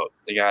Fitzgerald out.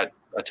 They got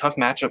a tough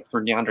matchup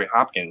for DeAndre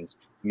Hopkins.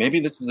 Maybe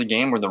this is a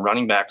game where the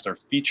running backs are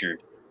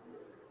featured.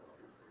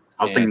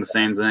 I was thinking the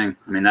same thing.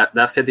 I mean, that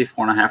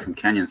 54.5 from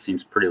Kenyon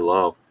seems pretty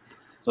low.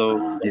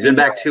 So he's been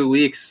back 2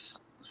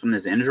 weeks from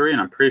his injury, and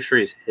I'm pretty sure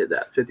he's hit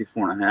that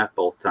 54.5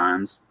 both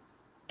times.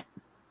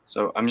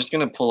 So I'm just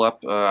going to pull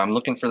up. I'm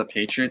looking for the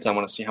Patriots. I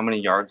want to see how many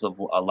yards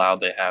allowed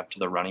they have to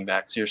the running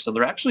backs here. So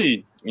they're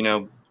actually,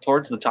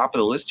 towards the top of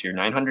the list here.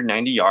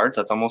 990 yards.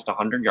 That's almost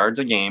 100 yards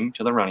a game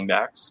to the running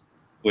backs.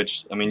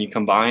 Which, I mean, you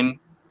combine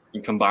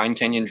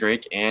Kenyon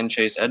Drake and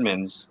Chase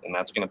Edmonds, and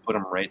that's going to put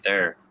them right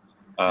there.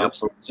 Yep.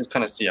 So let's just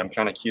kind of see. I'm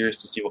kind of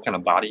curious to see what kind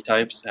of body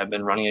types have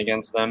been running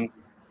against them.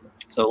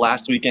 So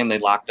last weekend they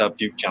locked up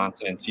Duke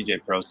Johnson and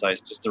CJ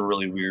Prosise. Just a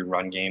really weird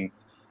run game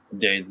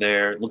day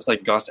there. Looks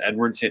like Gus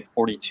Edwards hit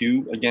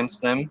 42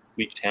 against them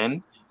week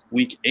 10.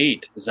 Week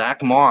 8,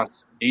 Zach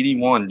Moss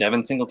 81,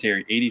 Devin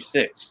Singletary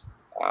 86.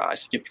 I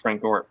skipped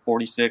Frank Gore at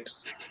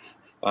 46.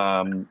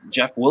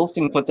 Jeff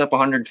Wilson puts up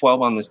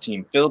 112 on this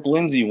team. Philip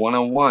Lindsay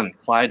 101,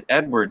 Clyde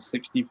Edwards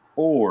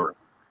 64,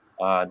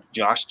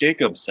 Josh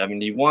Jacobs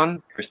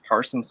 71, Chris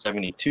Carson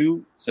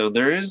 72. So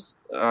there is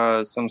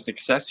some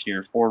success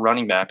here for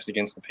running backs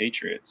against the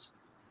Patriots.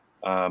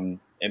 And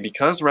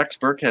because Rex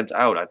Burkhead's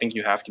out, I think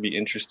you have to be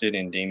interested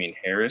in Damien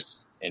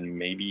Harris and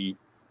maybe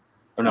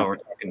 – oh, no,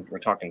 we're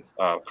talking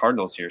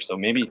Cardinals here. So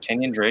maybe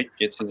Kenyon Drake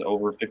gets his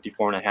over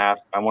 54.5.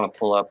 I want to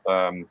pull up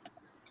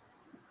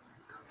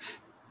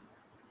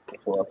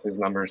his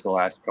numbers the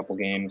last couple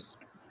games.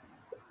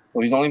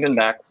 Well, he's only been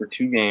back for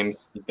 2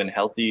 games. He's been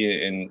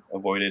healthy and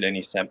avoided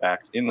any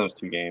setbacks in those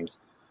 2 games.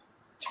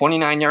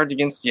 29 yards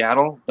against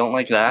Seattle. Don't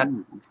like that.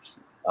 And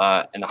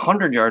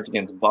 100 yards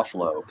against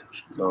Buffalo.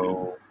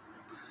 So –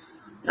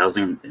 yeah, I was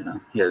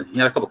thinking, he had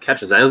a couple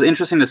catches. It was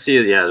interesting to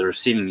see. Yeah, the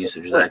receiving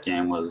usage of that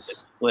game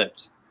was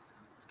flipped.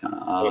 It's kind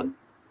of odd.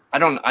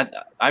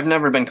 I've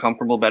never been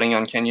comfortable betting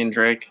on Kenyon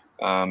Drake.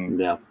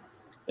 Yeah.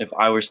 If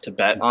I was to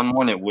bet on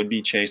one, it would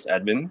be Chase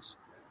Edmonds.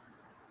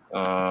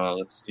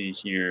 Let's see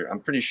here. I'm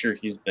pretty sure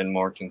he's been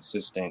more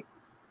consistent.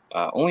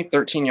 Only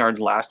 13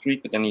 yards last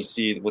week, but then you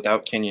see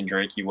without Kenyon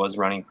Drake, he was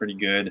running pretty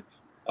good.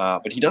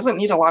 But he doesn't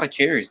need a lot of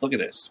carries. Look at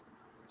this: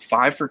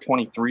 5 for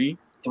 23,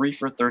 3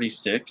 for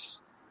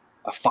 36.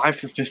 5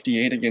 for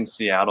 58 against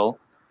Seattle.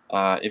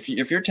 If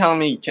you're telling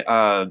me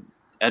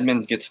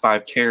Edmonds gets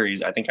 5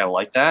 carries, I think I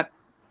like that.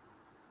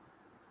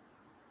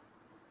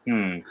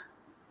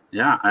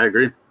 Yeah, I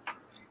agree.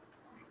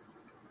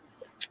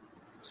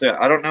 So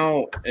I don't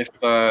know if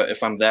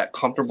I'm that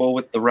comfortable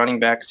with the running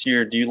backs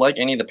here. Do you like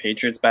any of the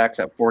Patriots backs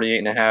at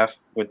 48.5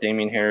 with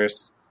Damien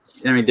Harris?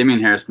 I mean, Damien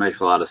Harris makes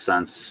a lot of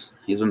sense.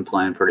 He's been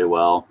playing pretty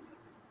well.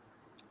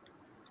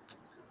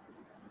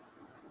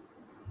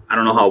 I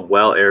don't know how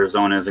well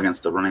Arizona is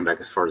against the running back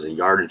as far as the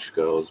yardage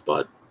goes,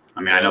 but I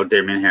mean, I know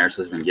Damien Harris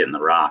has been getting the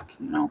rock,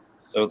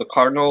 So the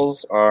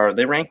Cardinals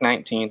they rank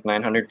 19th,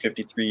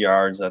 953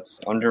 yards. That's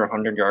under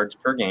 100 yards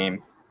per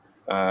game.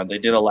 They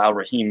did allow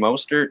Raheem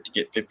Mostert to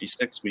get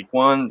 56 week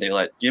 1. They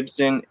let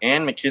Gibson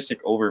and McKissick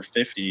over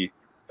 50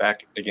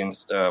 back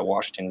against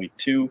Washington week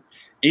 2.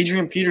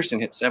 Adrian Peterson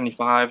hit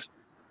 75.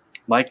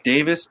 Mike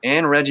Davis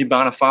and Reggie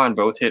Bonifant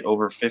both hit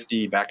over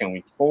 50 back in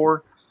week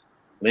 4.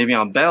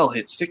 Le'Veon Bell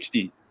hit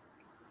 60.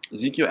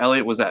 Ezekiel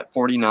Elliott was at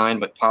 49,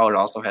 but Pollard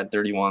also had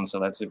 31, so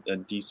that's a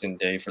decent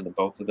day for the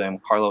both of them.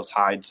 Carlos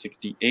Hyde,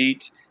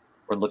 68.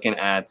 We're looking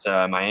at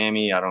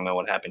Miami. I don't know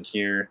what happened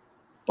here.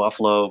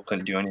 Buffalo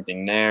couldn't do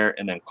anything there.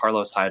 And then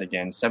Carlos Hyde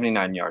again,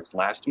 79 yards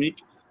last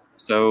week.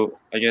 So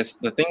I guess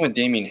the thing with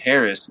Damien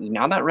Harris,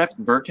 now that Rex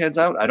Burkhead's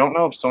out, I don't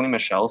know if Sony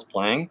Michel's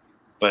playing,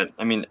 but,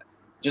 I mean,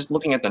 just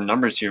looking at the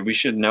numbers here, we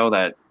should know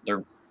that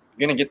they're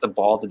going to get the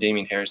ball to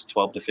Damien Harris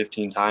 12 to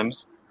 15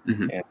 times.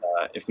 Mm-hmm. And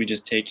if we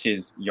just take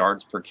his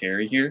yards per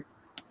carry here,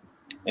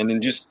 and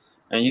then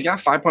he's got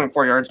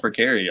 5.4 yards per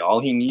carry.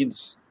 All he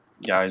needs,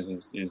 guys,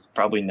 is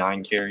probably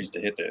 9 carries to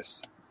hit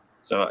this.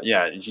 So,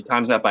 yeah, if you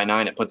times that by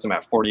 9, it puts him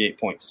at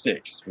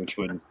 48.6, which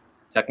would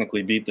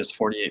technically beat this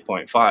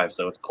 48.5.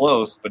 So it's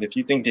close. But if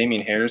you think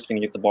Damien Harris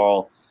can get the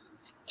ball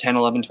 10,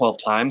 11, 12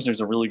 times,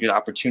 there's a really good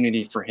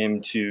opportunity for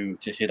him to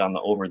hit on the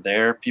over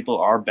there. People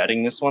are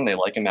betting this one. They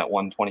like him at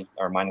 120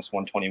 or minus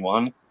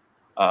 121.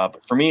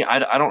 But for me,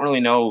 I don't really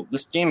know.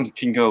 This game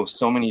can go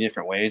so many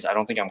different ways. I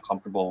don't think I'm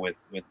comfortable with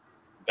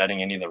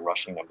betting any of the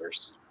rushing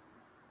numbers.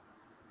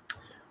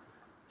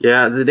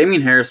 Yeah, the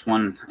Damien Harris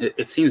one,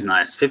 it seems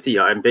nice. 50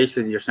 yards.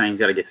 Basically, you're saying he's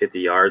got to get 50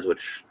 yards,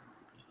 which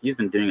he's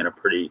been doing at a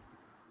pretty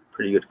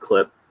good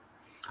clip.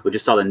 We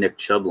just saw the Nick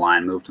Chubb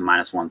line move to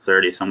minus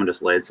 130. Someone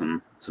just laid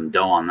some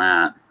dough on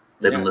that.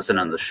 They've been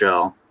listening to the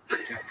show.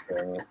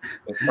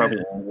 It's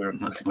probably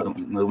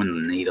moving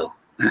the needle.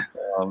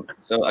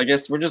 So I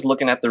guess we're just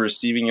looking at the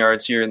receiving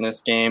yards here in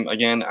this game.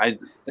 Again,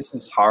 this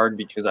is hard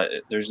because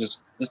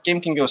this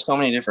game can go so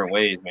many different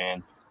ways,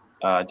 man.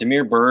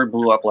 Demir Bird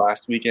blew up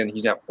last weekend.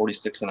 He's at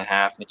 46.5.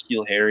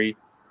 N'Keal Harry,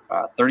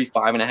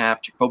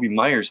 35.5. Jacoby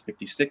Myers,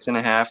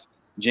 56.5.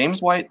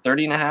 James White,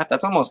 30.5.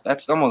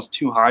 That's almost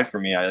too high for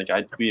me.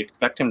 We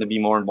expect him to be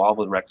more involved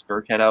with Rex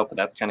Burkhead out, but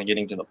that's kind of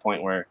getting to the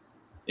point where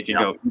it could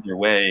go either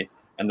way.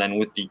 And then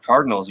with the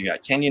Cardinals, you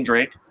got Kenyon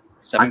Drake,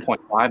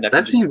 7.5.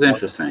 That seems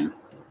interesting.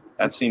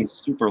 That seems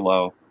super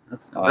low.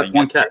 That's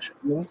one catch.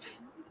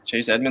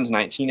 Chase Edmonds,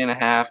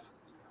 19.5.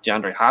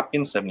 DeAndre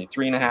Hopkins,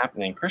 73.5.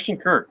 And then Christian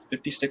Kirk,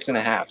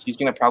 56.5. He's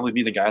going to probably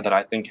be the guy that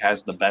I think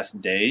has the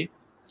best day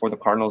for the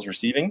Cardinals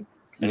receiving.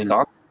 Any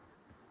thoughts?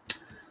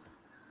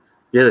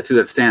 Yeah, the two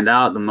that stand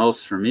out the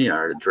most for me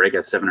are Drake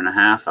at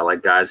 7.5. I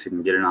like guys who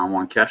can get it on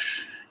one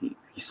catch.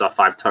 He saw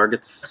 5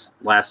 targets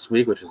last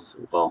week, which is,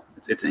 well,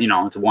 it's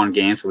one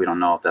game, so we don't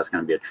know if that's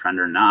going to be a trend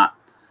or not.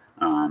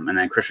 And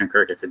then Christian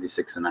Kirk at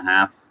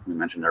 56.5. We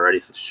mentioned already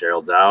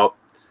Fitzgerald's out,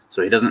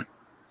 so he doesn't.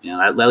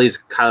 That leaves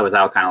Kyler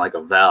without kind of like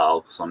a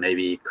valve. So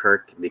maybe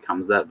Kirk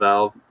becomes that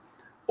valve,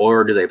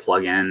 or do they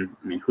plug in?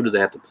 I mean, who do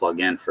they have to plug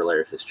in for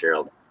Larry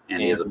Fitzgerald?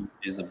 And he's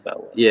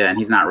Isabella. Yeah, and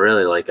he's not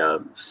really like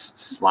a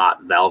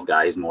slot valve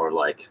guy. He's more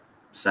like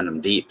send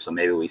him deep. So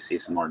maybe we see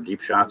some more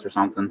deep shots or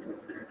something.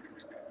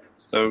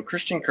 So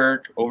Christian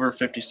Kirk over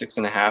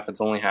 56.5.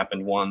 It's only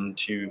happened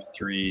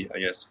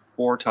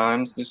 4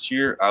 times this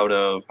year out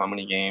of how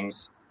many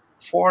games?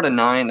 4 out of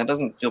 9. That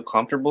doesn't feel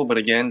comfortable, but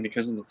again,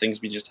 because of the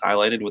things we just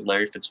highlighted with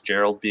Larry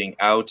Fitzgerald being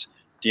out,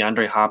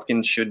 DeAndre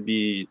Hopkins should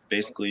be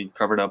basically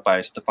covered up by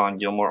Stephon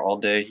Gilmore all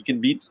day. He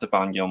could beat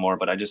Stephon Gilmore,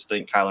 but I just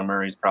think Kyler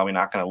Murray's probably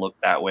not going to look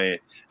that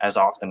way as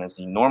often as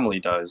he normally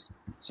does.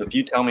 So if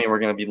you tell me we're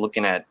going to be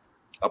looking at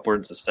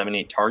upwards of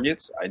 7-8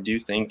 targets, I do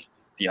think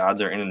the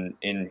odds are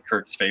in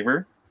Kirk's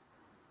favor.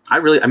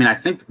 I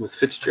think with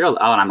Fitzgerald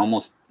out, I'm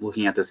almost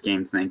looking at this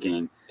game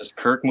thinking, does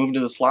Kirk move to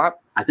the slot?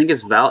 I think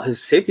his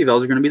safety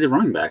valves are going to be the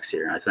running backs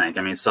here. I think.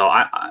 I mean, so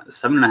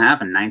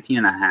 7.5 and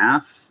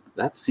 19.5.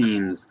 That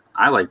seems.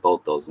 I like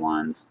both those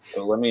lines.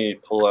 So let me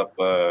pull up.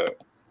 I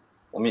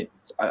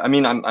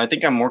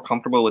think I'm more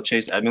comfortable with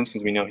Chase Edmonds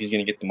because we know he's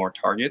going to get the more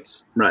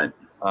targets. Right.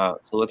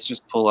 So let's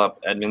just pull up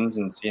Edmonds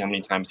and see how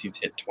many times he's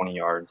hit 20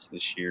 yards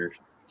this year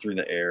through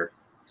the air.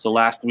 So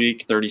last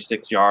week,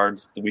 36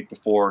 yards. The week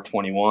before,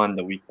 21.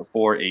 The week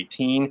before,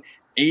 18.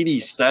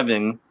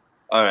 87.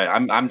 All right,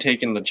 I'm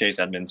taking the Chase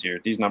Edmonds here.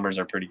 These numbers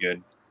are pretty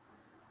good.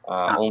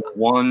 Only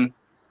 1,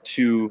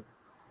 2,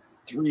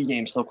 3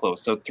 games so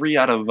close. So 3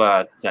 out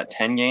of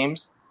 10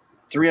 games?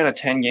 3 out of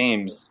 10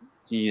 games,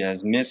 he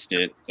has missed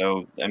it.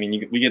 So, I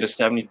mean, we get a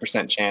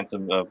 70% chance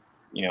of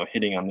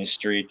hitting on this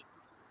streak.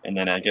 And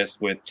then I guess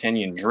with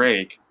Kenyon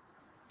Drake,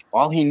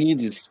 all he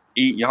needs is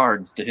 8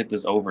 yards to hit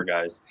this over,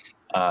 guys.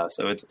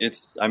 So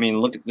it's. I mean,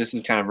 look, this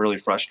is kind of really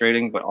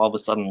frustrating. But all of a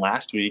sudden,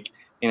 last week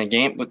in a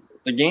game, but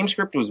the game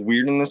script was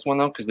weird in this one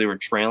though because they were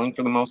trailing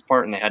for the most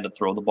part and they had to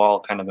throw the ball,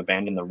 kind of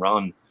abandon the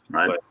run.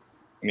 Right. But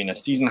I mean, a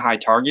season high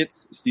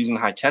targets, season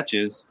high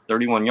catches,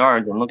 31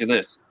 yards, and look at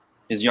this.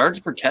 His yards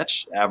per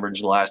catch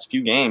average the last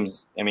few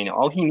games. I mean,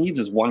 all he needs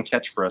is 1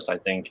 catch for us. I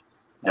think.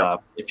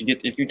 Yep.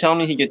 If you tell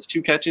me he gets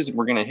 2 catches,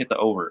 we're gonna hit the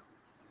over.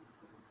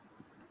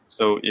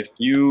 So if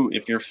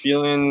you're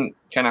feeling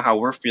kind of how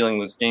we're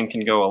feeling, this game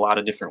can go a lot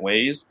of different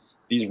ways.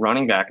 These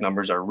running back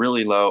numbers are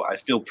really low. I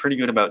feel pretty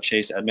good about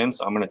Chase Edmonds,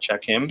 so I'm going to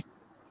check him.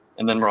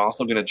 And then we're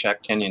also going to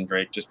check Kenyon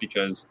Drake just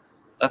because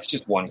that's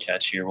just 1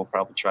 catch here. We'll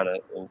probably try to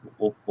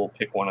we'll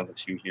pick one of the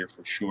 2 here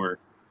for sure.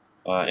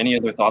 Any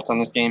other thoughts on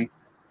this game?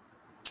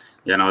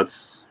 Yeah, no,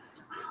 it's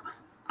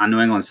on New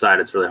England's side.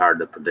 It's really hard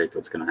to predict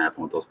what's going to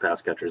happen with those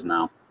pass catchers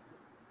now.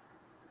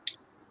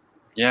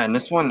 Yeah, and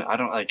this one, I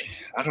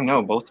don't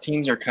know. Both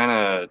teams are kind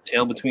of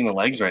tail between the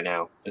legs right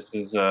now. This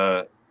is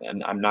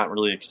and I'm not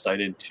really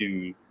excited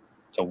to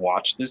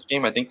watch this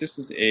game. I think this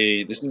is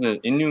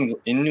in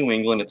New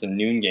England. It's a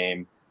noon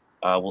game.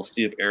 We'll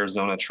see if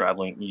Arizona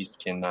traveling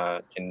east can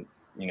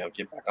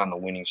get back on the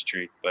winning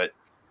streak. But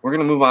we're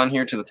gonna move on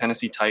here to the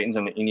Tennessee Titans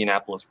and the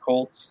Indianapolis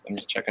Colts. I'm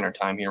just checking our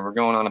time here. We're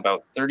going on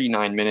about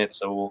 39 minutes,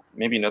 so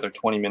maybe another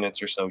 20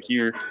 minutes or so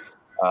here.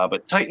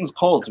 But Titans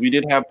Colts, we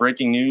did have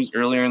breaking news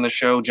earlier in the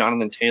show.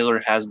 Jonathan Taylor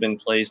has been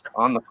placed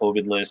on the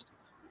COVID list.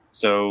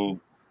 So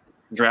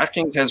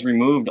DraftKings has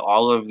removed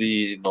all of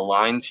the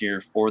lines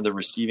here for the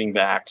receiving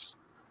backs.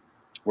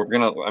 I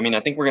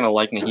think we're gonna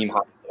like Naheem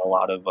Hines in a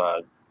lot of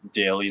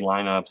daily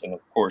lineups, and of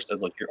course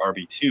as like your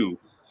RB2.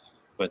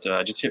 But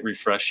just hit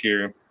refresh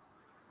here,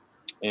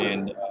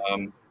 and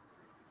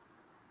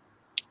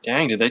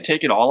dang, did they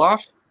take it all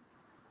off?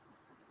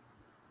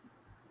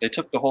 They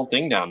took the whole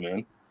thing down,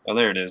 man. Oh,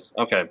 there it is.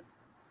 Okay.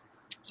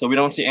 So we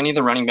don't see any of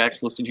the running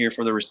backs listed here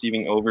for the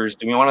receiving overs.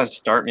 Do we want to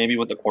start maybe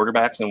with the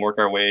quarterbacks and work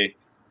our way,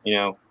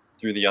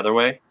 through the other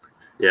way?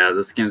 Yeah,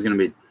 this game's going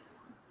to be,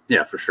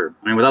 yeah, for sure.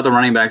 I mean, without the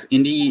running backs,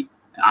 Indy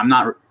and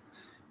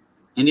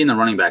the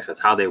running backs,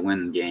 that's how they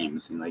win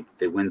games. And like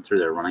they win through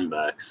their running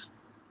backs.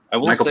 I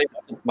will say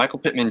Michael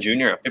Pittman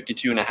Jr. at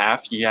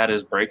 52.5. He had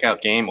his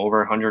breakout game over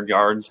 100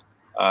 yards.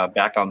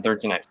 Back on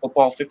Thursday Night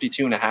Football,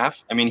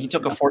 52.5. I mean, he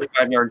took a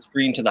 45-yard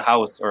screen to the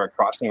house or a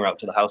crossing route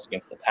to the house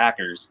against the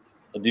Packers.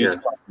 The dude's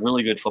playing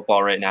really good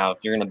football right now. If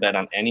you're going to bet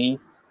on any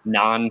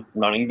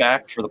non-running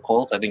back for the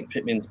Colts, I think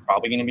Pittman's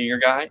probably going to be your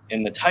guy.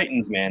 And the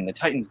Titans, man, the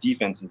Titans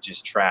defense is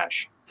just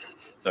trash.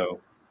 So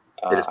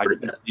it is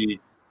pretty bad.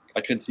 I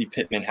could see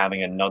Pittman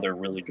having another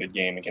really good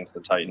game against the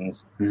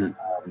Titans.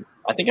 Mm-hmm.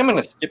 I think I'm going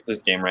to skip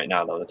this game right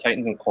now, though. The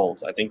Titans and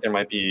Colts. I think there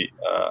might be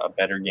a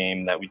better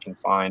game that we can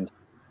find.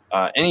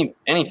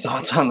 Any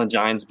thoughts on the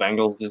Giants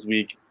Bengals this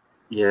week?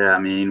 Yeah, I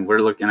mean, we're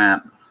looking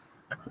at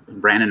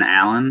Brandon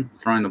Allen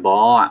throwing the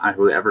ball.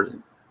 Whoever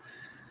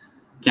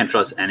can't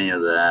trust any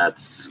of that.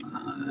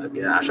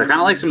 Gosh, I kind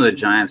of like some of the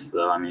Giants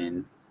though. I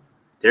mean,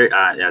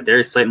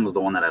 Darius Slayton was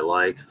the one that I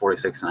liked,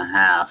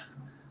 46.5.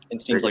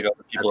 It seems like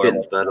other people That's are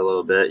getting like bet a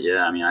little bit.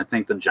 Yeah, I mean, I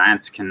think the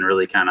Giants can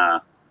really kind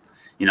of,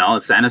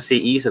 it's the NFC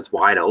East. It's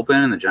wide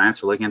open, and the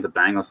Giants are looking at the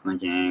Bengals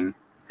thinking,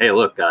 hey,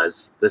 look,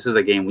 guys, this is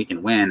a game we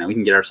can win, and we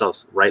can get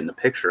ourselves right in the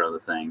picture of the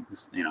thing,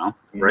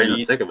 right in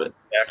the thick of it.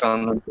 Back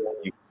on the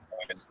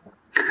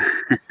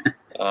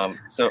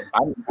so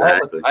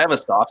Exactly. I have a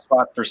soft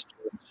spot for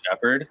Sterling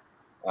Shepard.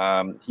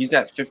 He's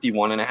at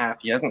 51.5.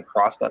 He hasn't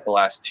crossed that the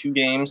last 2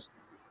 games,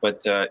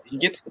 but he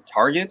gets the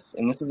targets,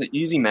 and this is an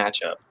easy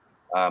matchup.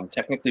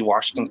 Technically,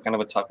 Washington's kind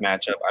of a tough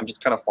matchup. I'm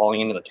just kind of falling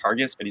into the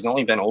targets, but he's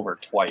only been over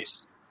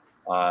twice.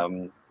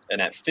 And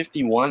at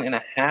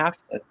 51.5,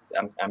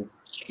 I'm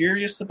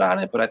curious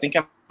about it, but I think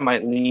I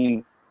might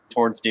lean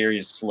towards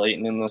Darius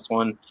Slayton in this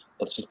one.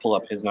 Let's just pull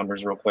up his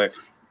numbers real quick.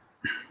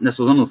 This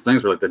was one of those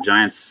things where, like, the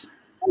Giants,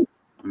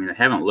 I mean, they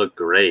haven't looked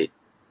great,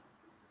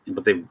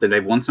 but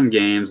they've won some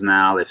games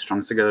now. They've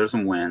strung together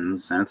some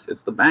wins, and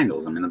it's the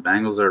Bengals. I mean, the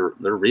Bengals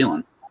they're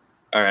reeling.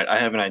 All right, I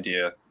have an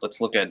idea. Let's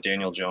look at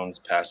Daniel Jones'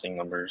 passing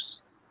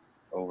numbers.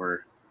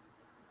 Over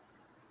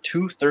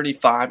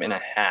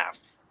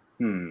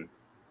 235.5.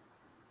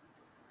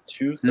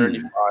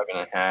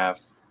 235.5.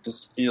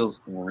 This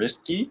feels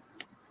risky,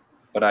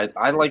 but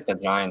I like the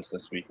Giants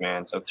this week,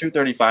 man. So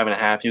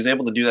 235.5. He was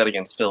able to do that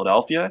against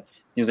Philadelphia.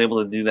 He was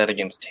able to do that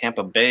against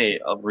Tampa Bay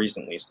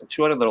recently. So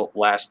 2 out of the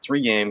last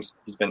 3 games,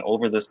 he's been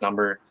over this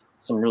number.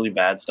 Some really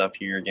bad stuff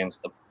here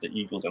against the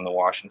Eagles and the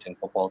Washington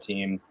football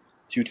team.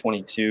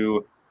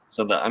 222.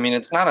 So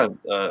it's not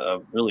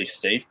a really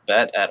safe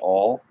bet at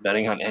all,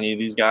 betting on any of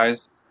these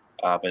guys.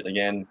 But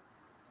again,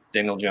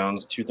 Daniel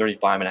Jones,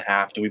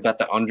 235.5. Do we bet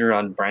the under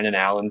on Brandon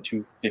Allen,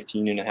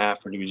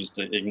 215.5, or do we just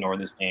ignore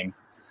this game?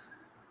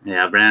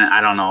 Yeah, Brandon,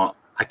 I don't know.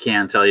 I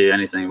can't tell you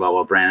anything about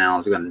what Brandon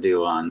Allen's going to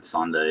do on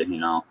Sunday,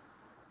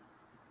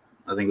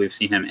 I think we've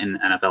seen him in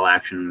NFL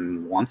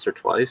action once or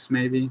twice,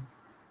 maybe.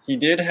 He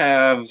did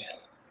have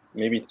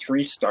maybe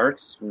 3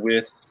 starts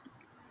with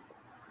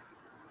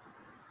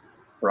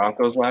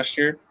Broncos last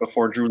year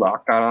before Drew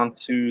Lock got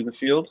onto the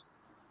field.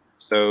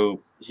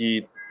 So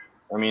he's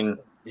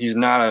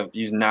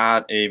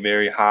not a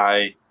very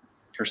high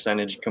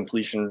percentage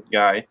completion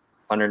guy.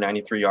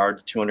 193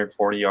 yards,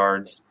 240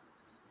 yards.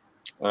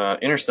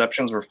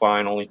 Interceptions were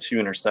fine, only 2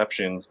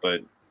 interceptions, but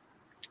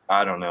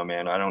I don't know,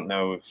 man. I don't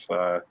know if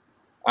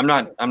I'm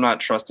not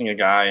trusting a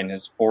guy in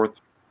his 4th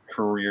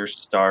career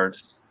start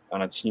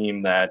on a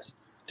team that,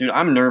 dude,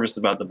 I'm nervous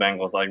about the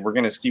Bengals. Like, we're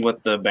gonna see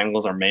what the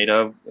Bengals are made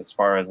of as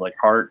far as like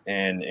heart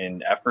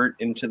and effort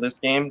into this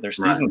game. Their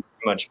season's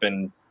pretty much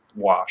been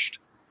washed.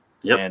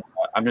 Yep. And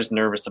I'm just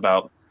nervous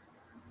about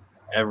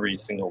every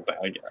single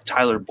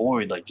Tyler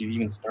Boyd. Like, do you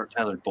even start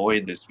Tyler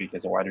Boyd this week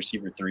as a wide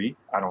receiver 3?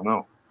 I don't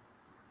know.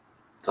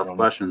 Tough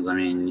questions. I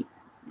mean,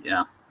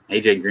 yeah,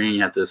 AJ Green,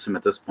 you have to assume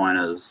at this point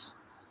is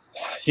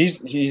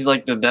he's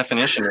like the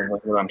definition of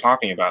like what I'm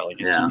talking about. Like,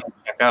 his team can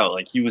check out.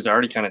 Like, he was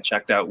already kind of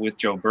checked out with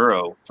Joe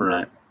Burrow for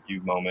a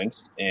few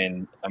moments,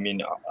 and I mean,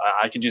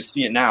 I could just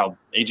see it now.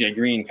 AJ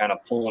Green kind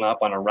of pulling up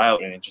on a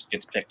route, and it just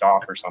gets picked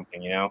off or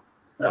something,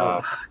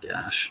 Oh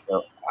gosh.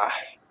 So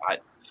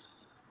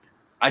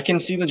I can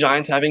see the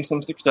Giants having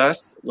some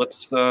success.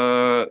 Let's,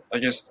 I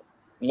guess,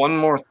 one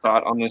more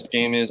thought on this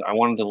game is I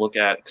wanted to look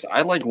at, because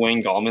I like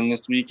Wayne Gallman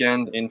this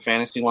weekend in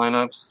fantasy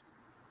lineups.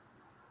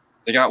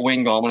 They got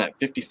Wayne Gallman at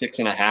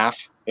 56.5,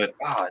 but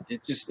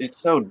it's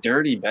so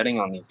dirty betting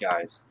on these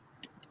guys.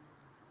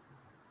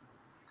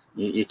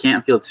 You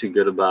can't feel too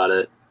good about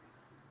it.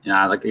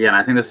 I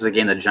think this is a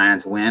game the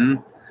Giants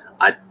win.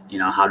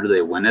 How do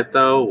they win it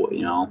though?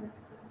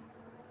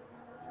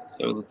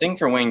 So the thing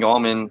for Wayne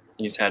Gallman,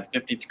 he's had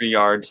 53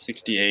 yards,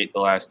 68 the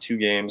last 2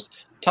 games.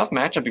 Tough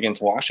matchup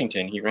against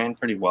Washington. He ran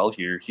pretty well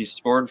here. He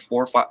scored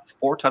 4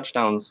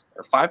 touchdowns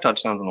or 5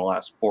 touchdowns in the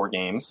last 4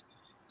 games.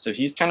 So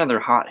he's kind of their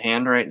hot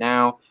hand right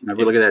now.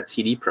 Maybe look at that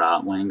TD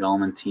prop, Wayne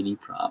Gallman TD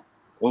prop.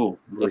 Oh,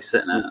 what are we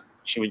sitting at?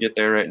 Should we get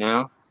there right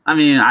now? I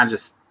mean, I'm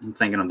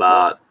thinking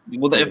about.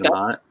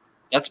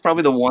 That's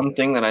probably the one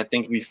thing that I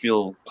think we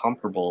feel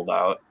comfortable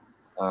about.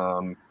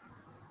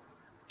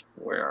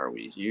 Where are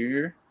we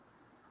here?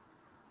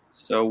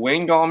 So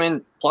Wayne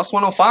Gallman plus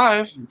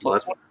 105.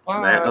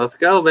 Let's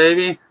go,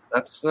 baby.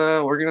 That's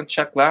we're gonna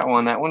check that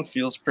one. That one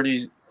feels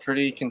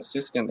pretty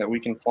consistent that we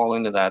can fall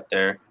into that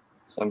there.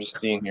 So I'm just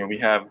seeing here. We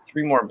have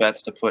 3 more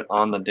bets to put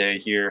on the day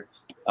here.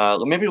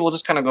 Maybe we'll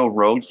just kind of go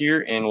rogue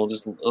here, and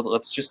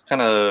let's just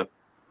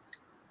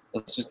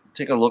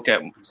take a look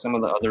at some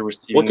of the other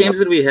receiving. What games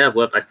did we have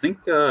left? I think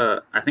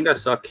I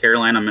saw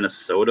Carolina,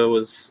 Minnesota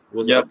was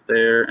up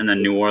there, and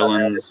then New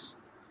Orleans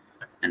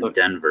and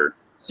Denver.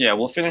 So yeah,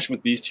 we'll finish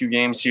with these 2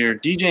 games here.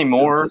 DJ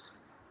Moore,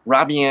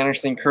 Robbie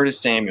Anderson,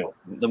 Curtis Samuel.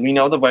 We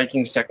know the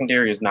Vikings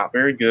secondary is not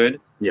very good.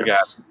 Yes. We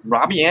got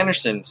Robbie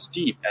Anderson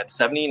steep at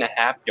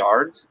 70.5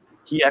 yards.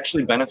 he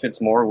actually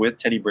benefits more with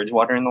Teddy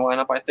Bridgewater in the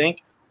lineup, I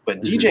think.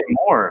 But DJ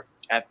Moore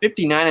at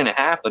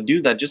 59.5, a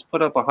dude that just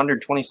put up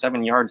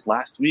 127 yards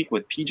last week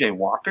with PJ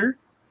Walker,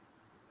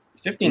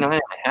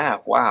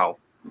 59.5. Wow.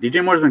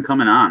 DJ Moore's been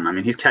coming on. I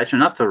mean, he's caught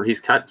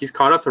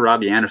up to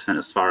Robbie Anderson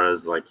as far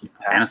as like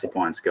fantasy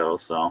points go.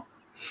 So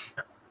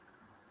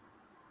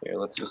here,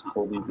 let's just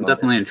pull these. I'm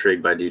definitely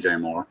intrigued by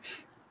DJ Moore.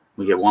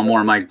 We get one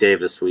more Mike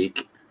Davis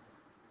week.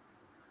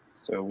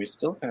 So we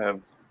still have.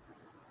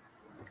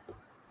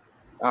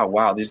 Oh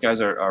wow, these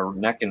guys are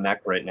neck and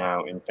neck right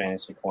now in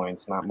fantasy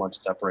points. Not much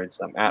separates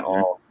them at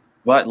all.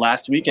 But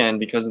last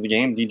weekend, because of the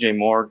game, DJ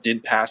Moore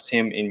did pass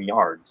him in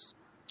yards.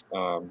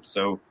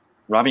 So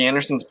Robbie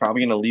Anderson's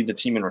probably going to lead the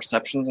team in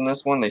receptions in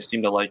this one. They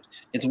seem to like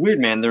 – it's weird,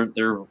 man.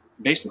 They're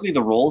basically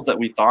the roles that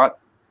we thought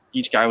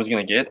each guy was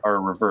going to get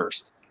are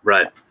reversed.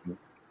 Right.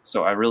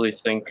 So I really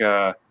think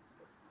I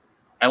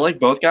like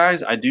both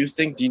guys. I do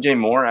think DJ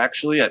Moore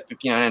actually at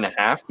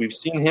 59.5. We've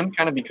seen him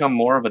kind of become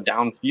more of a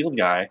downfield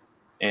guy.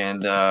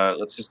 And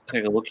let's just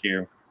take a look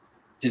here.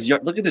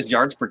 Look at his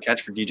yards per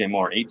catch for DJ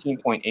Moore,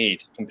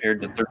 18.8 compared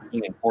to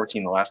 13 and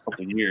 14 the last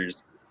couple of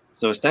years.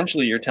 So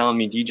essentially, you're telling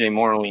me DJ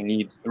Moore only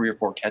needs 3 or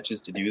 4 catches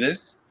to do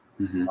this.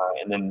 And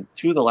then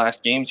 2 of the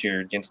last games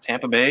here against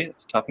Tampa Bay,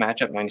 it's a tough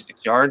matchup,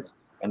 96 yards.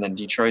 And then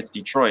Detroit's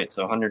Detroit,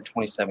 so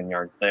 127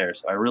 yards there.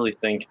 So I really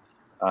think,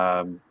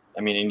 and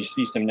you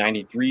see some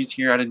 93s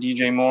here out of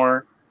DJ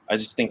Moore. I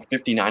just think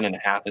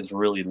 59.5 is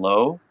really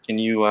low. Can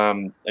you,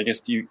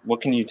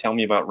 what can you tell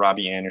me about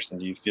Robbie Anderson?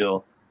 Do you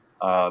feel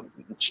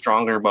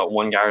stronger about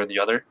one guy or the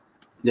other?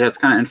 Yeah, it's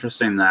kind of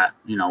interesting that,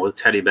 with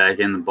Teddy back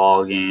in the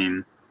ball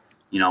game,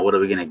 what are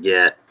we going to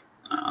get?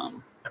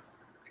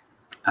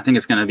 I think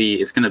it's going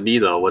to be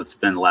though what it's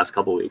been the last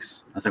couple of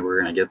weeks. I think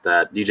we're going to get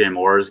that. DJ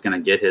Moore is going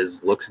to get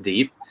his looks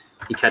deep.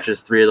 He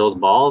catches 3 of those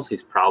balls.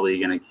 He's probably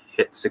going to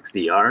hit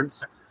 60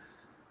 yards.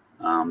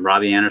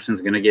 Robbie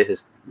Anderson's going to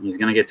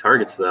get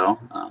targets though.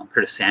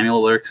 Curtis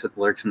Samuel lurks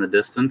in the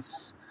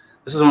distance.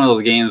 This is one of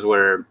those games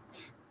where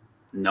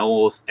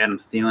no Adam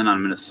Thielen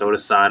on Minnesota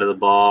side of the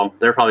ball.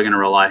 They're probably going to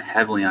rely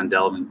heavily on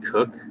Dalvin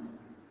Cook.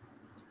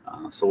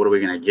 So what are we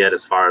going to get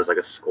as far as like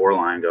a score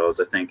line goes?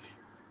 I think.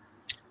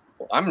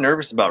 Well, I'm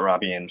nervous about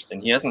Robbie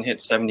Anderson. He hasn't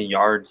hit 70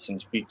 yards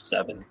since week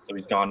 7. So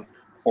he's gone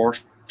 4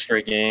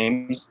 straight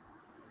games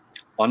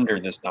under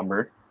this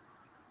number.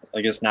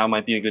 I guess now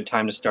might be a good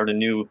time to start a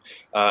new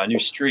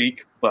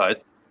streak,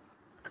 but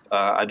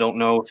I don't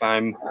know if I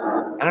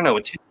don't know.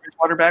 With Teddy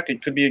Bridgewater back,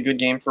 it could be a good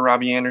game for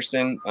Robbie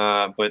Anderson.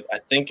 But I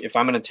think if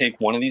I'm going to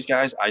take one of these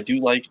guys, I do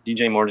like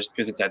DJ Moore just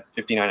because it's at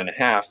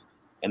 59.5.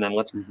 And then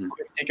let's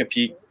take a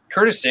peek.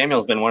 Curtis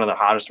Samuel's been one of the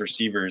hottest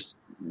receivers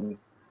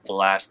the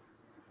last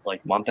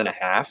month and a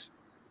half.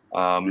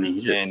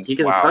 He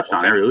gets a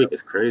touchdown every week.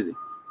 It's crazy.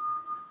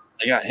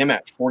 They got him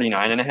at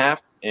 49.5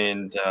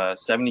 and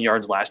 70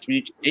 yards last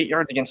week. 8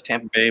 yards against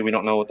Tampa Bay. We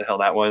don't know what the hell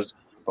that was.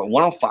 But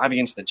 105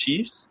 against the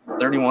Chiefs,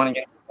 31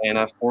 against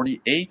Atlanta,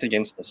 48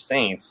 against the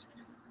Saints.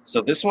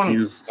 So this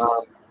one,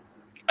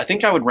 I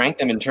think I would rank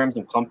them in terms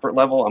of comfort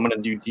level. I'm going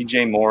to do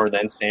DJ Moore,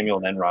 then Samuel,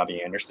 then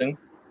Robbie Anderson.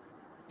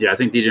 Yeah, I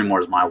think DJ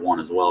Moore is my one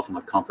as well from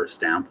a comfort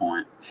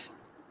standpoint.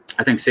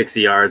 I think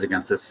 60 yards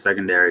against this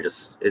secondary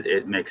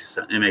it makes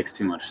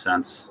too much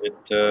sense.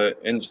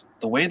 And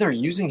the way they're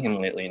using him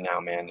lately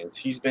now, man, is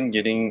he's been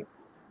getting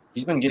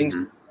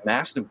some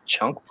massive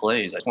chunk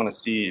plays. I just want to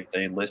see if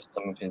they list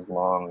some of his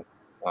long.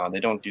 They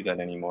don't do that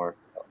anymore.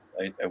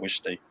 I wish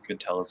they could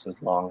tell us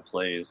his long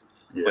plays.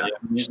 Yeah. But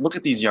you just look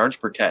at these yards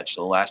per catch.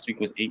 So last week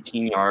was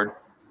 18 yards,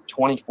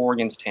 24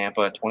 against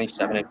Tampa,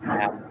 27 against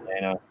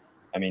Atlanta.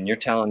 I mean, you're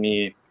telling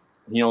me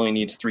he only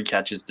needs 3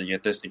 catches to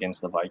get this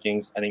against the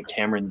Vikings. I think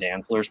Cameron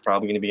Dantzler is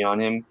probably going to be on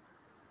him.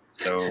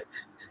 So,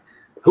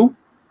 who?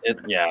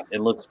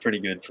 It looks pretty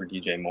good for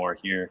DJ Moore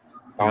here.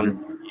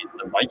 On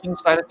the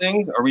Vikings side of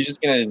things, are we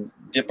just going to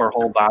dip our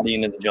whole body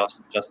into the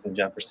Justin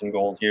Jefferson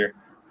gold here?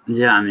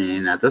 Yeah, I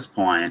mean, at this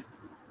point,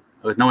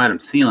 with no Adam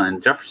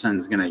Thielen,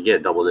 Jefferson's going to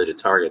get double-digit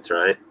targets,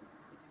 right?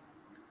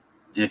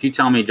 And if you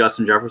tell me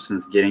Justin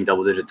Jefferson's getting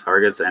double-digit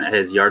targets and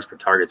his yards per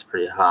target's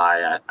pretty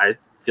high, I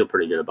feel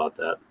pretty good about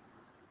that.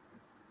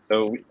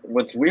 So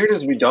what's weird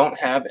is we don't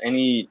have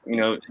any,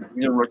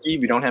 he's a rookie.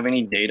 We don't have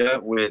any data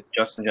with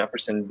Justin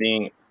Jefferson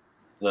being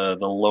the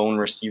lone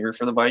receiver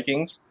for the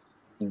Vikings.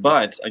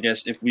 But I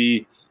guess if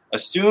we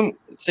assume,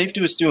 it's safe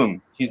to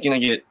assume he's going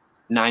to get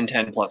 9,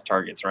 10 plus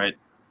targets, right?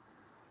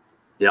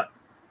 Yep.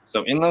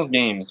 So in those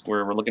games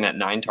where we're looking at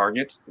 9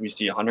 targets, we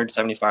see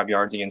 175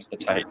 yards against the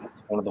Titans,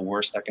 one of the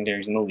worst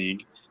secondaries in the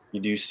league. You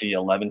do see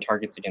 11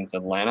 targets against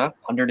Atlanta,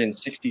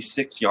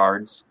 166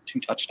 yards, 2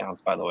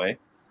 touchdowns, by the way.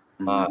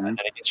 And then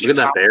against Look at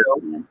that bear.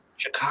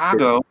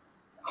 Chicago,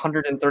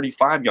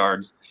 135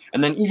 yards.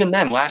 And then even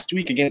then, last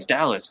week against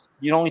Dallas,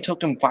 it only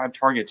took him 5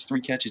 targets, 3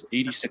 catches,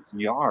 86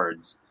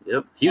 yards.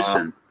 Yep.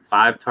 Houston,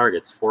 5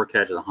 targets, 4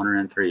 catches,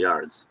 103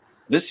 yards.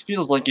 This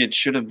feels like it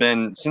should have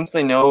been, since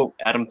they know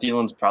Adam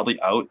Thielen's probably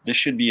out, this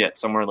should be at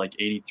somewhere like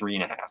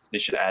 83.5. They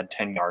should add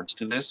 10 yards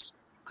to this.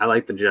 I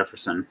like the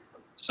Jefferson.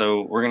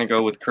 So we're going to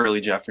go with Curly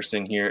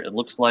Jefferson here. It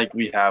looks like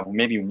we have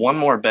maybe one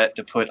more bet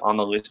to put on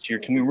the list here.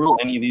 Can we rule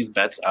any of these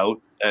bets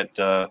out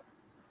that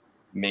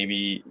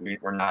maybe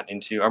we're not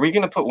into? Are we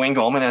going to put Wayne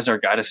Gallman as our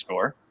guy to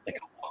score?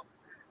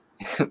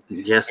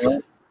 Yes.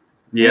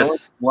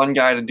 Yes. One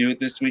guy to do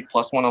it this week,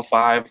 plus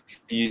 105.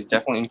 He's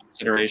definitely in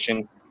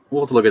consideration.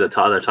 We'll have to look at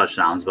the other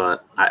touchdowns,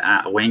 but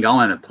Wayne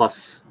Gallman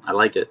plus I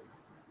like it.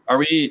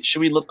 Should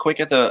we look quick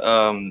at the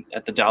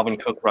Dalvin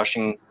Cook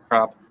rushing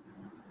prop?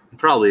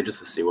 Probably just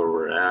to see where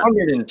we're at.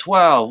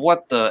 112.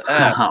 What the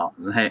F? Oh,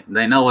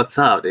 they know what's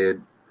up,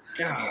 dude.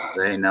 God.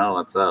 They know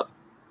what's up.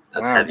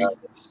 That's heavy.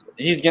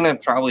 He's gonna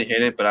probably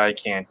hit it, but I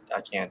can't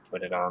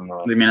put it on.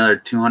 Give me another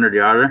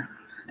 200-yarder.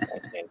 I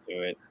can't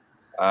do it.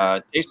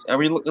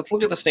 Let's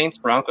look at the Saints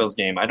Broncos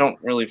game. I don't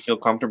really feel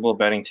comfortable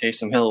betting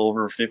Taysom Hill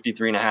over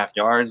 53.5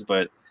 yards,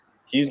 but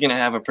he's going to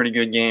have a pretty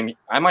good game.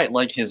 I might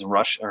like his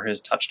rush or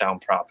his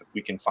touchdown prop if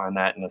we can find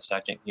that in a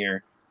second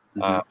here.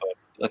 But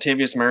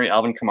Latavius Murray,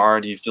 Alvin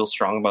Kamara, do you feel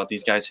strong about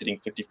these guys hitting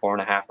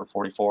 54.5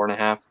 or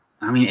 44.5?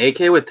 I mean,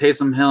 AK with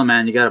Taysom Hill,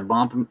 man, you got to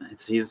bump him.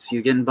 He's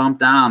getting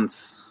bumped down.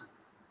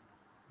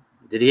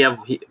 Did he have?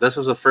 This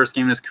was the first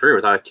game in his career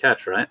without a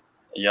catch, right?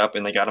 Yep,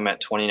 and they got him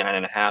at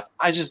 29.5.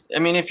 I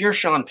mean, if you're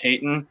Sean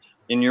Payton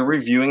and you're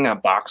reviewing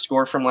that box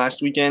score from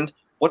last weekend,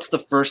 what's the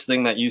first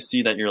thing that you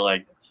see that you're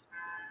like,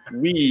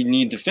 we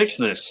need to fix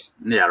this?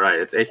 Yeah, right.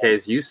 It's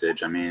AK's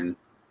usage. I mean,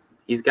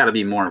 he's got to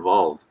be more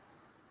involved.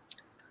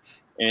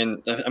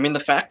 And I mean, the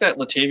fact that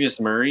Latavius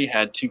Murray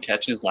had 2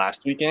 catches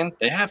last weekend,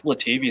 they have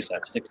Latavius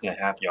at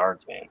 6.5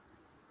 yards, man,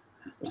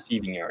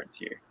 receiving yards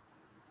here.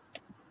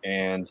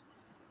 And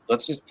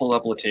let's just pull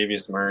up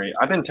Latavius Murray.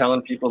 I've been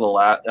telling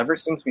people ever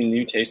since we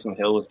knew Taysom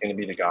Hill was going to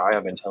be the guy,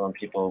 I've been telling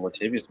people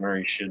Latavius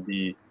Murray should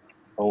be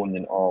owned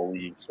in all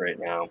leagues right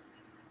now.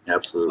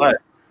 Absolutely.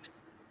 But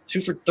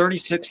 2 for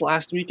 36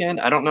 last weekend.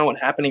 I don't know what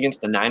happened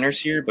against the Niners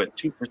here, but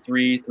 2 for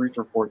 3, 3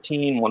 for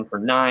 14, 1 for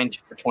 9, 2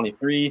 for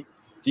 23.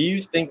 Do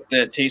you think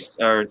that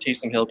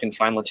Taysom Hill can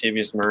find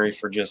Latavius Murray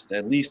for just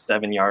at least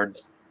 7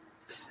 yards?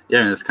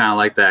 Yeah, and it's kind of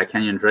like that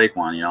Kenyon Drake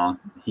one. You know,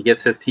 he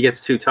gets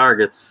 2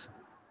 targets.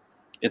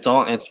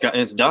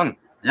 It's done.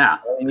 Yeah.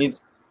 He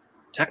needs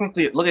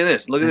technically. Look at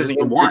this. Look at this.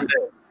 The one.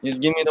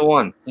 Just give me the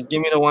one. Just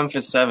give me the 1 for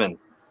 7.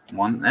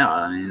 One. Yeah,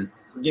 I mean,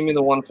 give me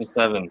the 1 for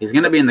 7. He's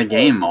going to be in the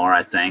game more,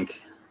 I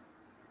think.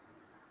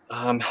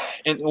 And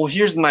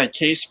here's my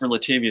case for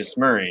Latavius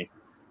Murray.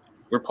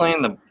 They're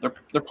playing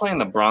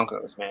the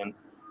Broncos, man.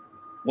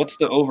 What's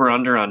the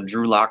over/under on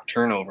Drew Lock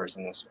turnovers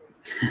in this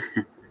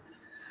one?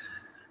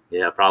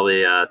 Yeah, probably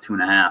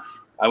 2.5.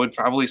 I would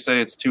probably say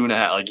it's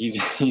 2.5. Like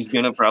he's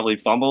gonna probably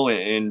fumble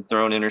and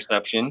throw an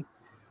interception,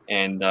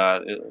 and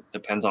it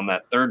depends on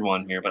that third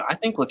one here. But I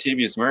think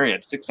Latavius Murray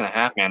at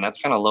 6.5, man, that's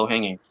kind of low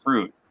hanging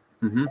fruit.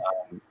 Mm-hmm.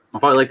 I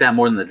probably like that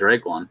more than the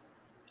Drake one.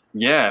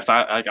 Yeah, if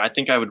I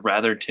think I would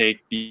rather take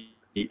the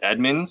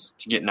Edmonds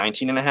to get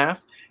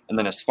 19.5, and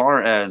then as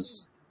far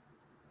as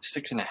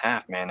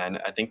 6.5, man,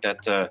 I think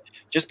that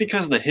just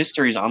because the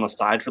history is on the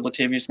side for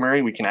Latavius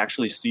Murray, we can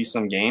actually see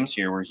some games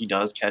here where he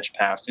does catch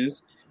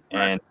passes.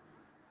 Right. And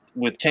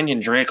with Kenyon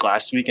Drake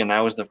last week, and that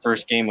was the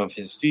first game of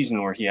his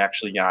season where he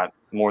actually got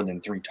more than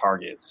 3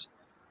 targets.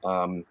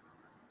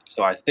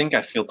 So I think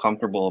I feel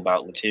comfortable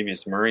about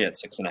Latavius Murray at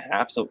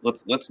 6.5. So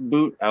let's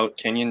boot out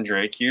Kenyon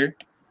Drake here,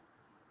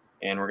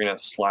 and we're gonna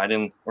slide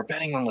in. We're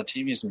betting on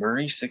Latavius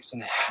Murray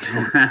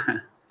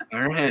 6.5.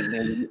 All right.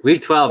 Then.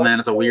 Week 12, man,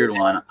 it's a weird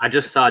one. I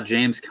just saw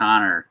James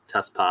Conner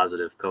test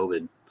positive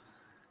COVID.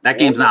 That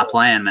game's not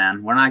playing,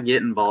 man. We're not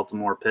getting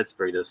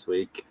Baltimore-Pittsburgh this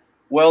week.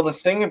 Well, the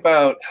thing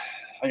about,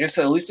 I guess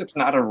at least it's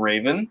not a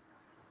Raven.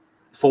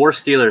 4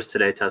 Steelers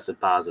today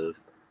tested positive.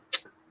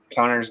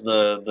 Connor's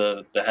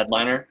the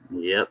headliner?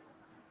 Yep.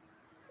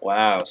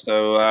 Wow.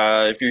 So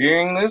if you're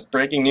hearing this,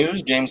 breaking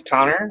news, James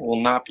Conner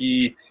will not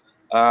be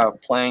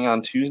playing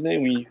on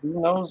Tuesday.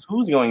 Who knows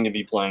who's going to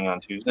be playing on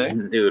Tuesday?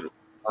 Dude.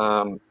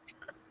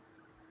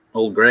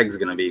 Old Greg's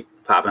going to be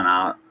popping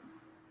out.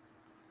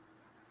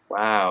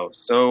 Wow.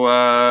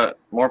 So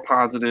more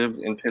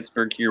positives in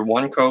Pittsburgh here.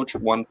 1 coach,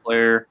 1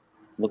 player.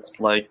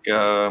 Looks like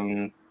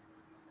looking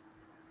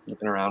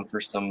around for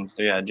some.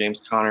 So, yeah,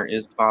 James Conner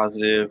is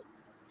positive.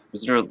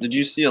 Did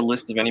you see a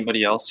list of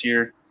anybody else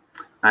here?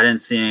 I didn't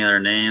see any other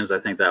names. I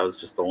think that was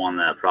just the one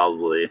that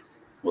probably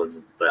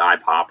was the eye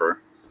popper.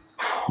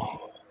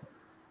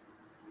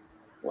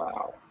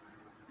 Wow.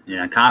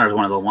 Yeah, Connor's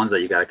one of the ones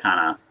that you got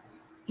to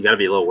be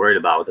a little worried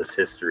about with his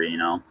history, you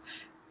know.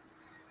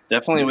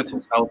 Definitely with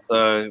his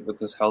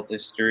health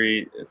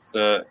history. It's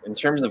in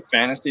terms of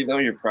fantasy though,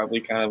 you're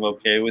probably kind of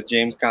okay with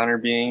James Conner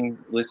being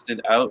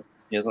listed out.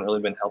 He hasn't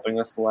really been helping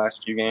us the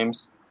last few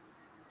games,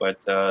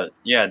 but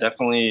yeah,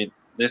 definitely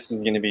this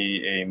is going to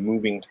be a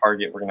moving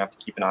target. We're going to have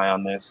to keep an eye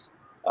on this.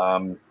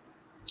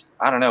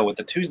 I don't know with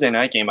the Tuesday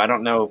night game. I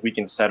don't know if we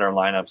can set our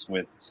lineups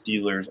with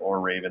Steelers or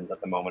Ravens at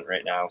the moment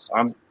right now.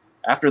 So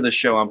after this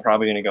show, I'm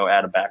probably going to go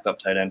add a backup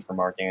tight end for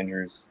Mark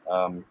Andrews.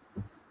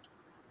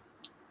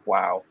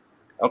 Wow.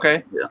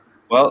 Okay. Yeah.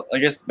 Well, I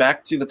guess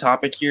back to the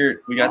topic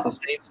here. We got the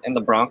Saints and the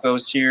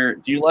Broncos here.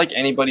 Do you like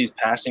anybody's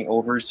passing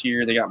overs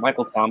here? They got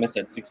Michael Thomas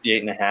at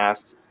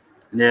 68.5.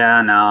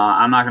 Yeah, no,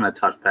 I'm not going to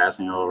touch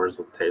passing overs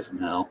with Taysom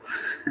Hill.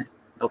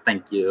 No,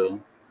 thank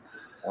you.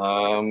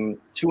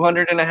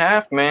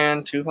 200.5,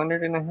 man.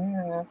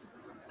 200.5.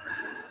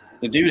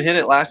 The dude hit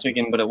it last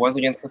weekend, but it was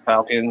against the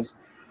Falcons.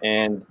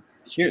 And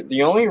here,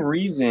 the only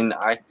reason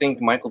I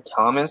think Michael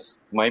Thomas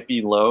might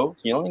be low,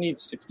 he only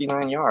needs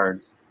 69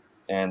 yards.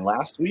 And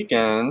last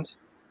weekend,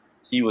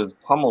 he was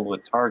pummeled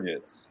with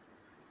targets.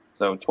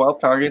 So 12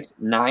 targets,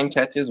 9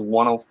 catches,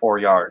 104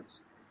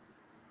 yards.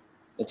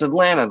 It's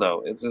Atlanta,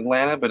 though. It's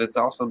Atlanta, but it's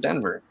also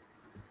Denver.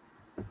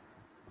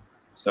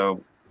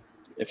 So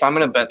if I'm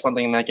going to bet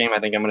something in that game, I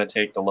think I'm going to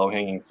take the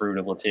low-hanging fruit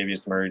of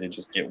Latavius Murray to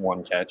just get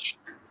one catch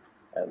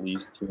at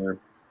least here.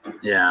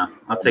 Yeah,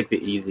 I'll take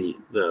the easy,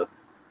 the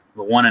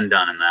one and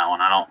done in that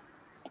one. I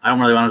don't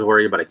really want to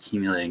worry about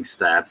accumulating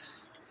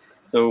stats.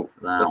 So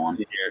for that one.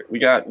 Here. We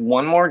got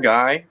one more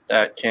guy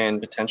that can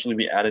potentially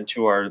be added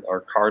to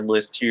our card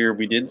list here.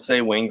 We did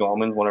say Wayne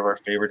Gallman, one of our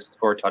favorites, to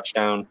score a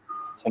touchdown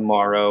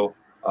tomorrow.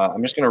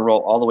 I'm just going to roll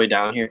all the way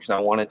down here because I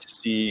wanted to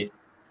see.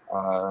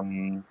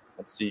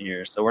 Let's see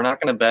here. So we're not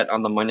going to bet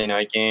on the Monday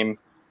night game.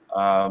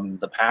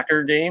 The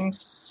Packer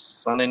games,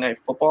 Sunday Night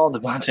Football,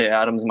 Devontae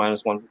Adams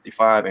minus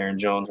 155, Aaron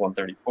Jones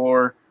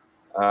 134.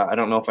 I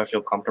don't know if I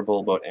feel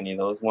comfortable about any of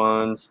those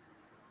ones.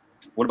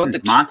 What about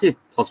the Monty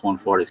plus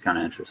 140 is kind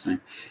of interesting.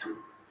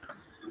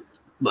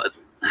 But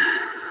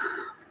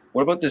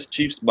what about this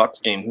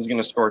Chiefs-Bucks game? Who's going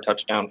to score a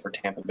touchdown for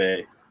Tampa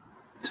Bay?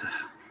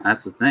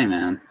 That's the thing,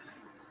 man.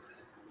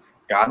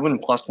 Godwin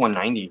plus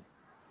 190.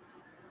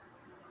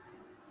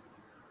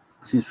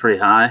 Seems pretty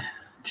high.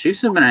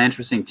 Chiefs have been an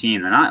interesting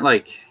team. They're not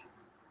like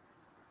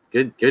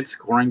good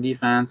scoring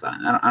defense.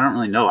 I don't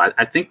really know.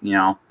 I think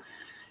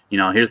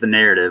here's the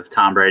narrative: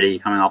 Tom Brady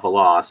coming off a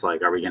loss.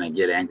 Like, are we going to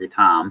get angry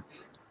Tom?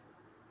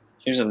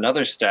 Here's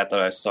another stat that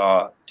I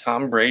saw: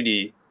 Tom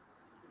Brady,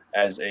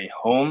 as a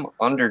home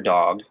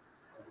underdog,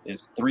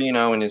 is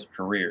 3-0 in his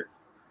career.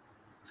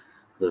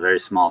 A very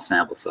small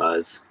sample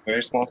size.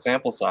 Very small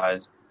sample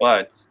size,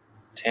 but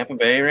Tampa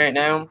Bay right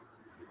now,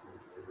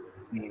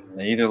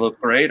 they either look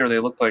great or they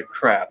look like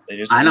crap. They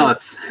just I know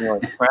it's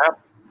like crap.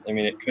 I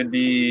mean, it could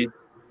be,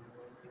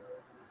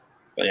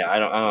 but yeah,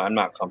 I'm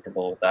not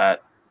comfortable with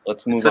that.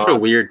 Let's move on. It's such a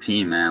weird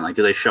team, man. Like,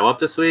 do they show up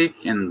this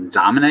week and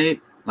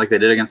dominate like they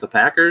did against the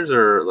Packers,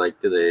 or like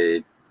do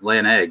they lay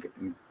an egg?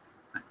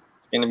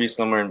 It's going to be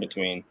somewhere in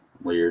between.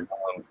 Weird.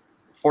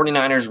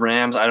 49ers,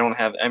 Rams. I don't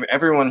have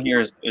everyone here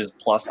is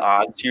plus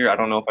odds here. I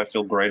don't know if I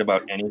feel great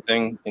about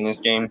anything in this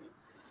game.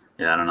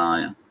 Yeah, I don't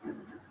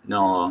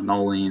know.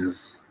 No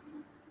leans.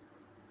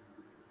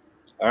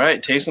 All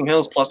right, Taysom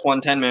Hill's plus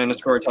 110, man, to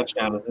score a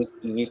touchdown. Is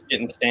this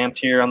getting stamped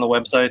here on the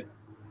website?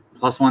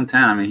 Plus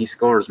 110. I mean, he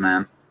scores,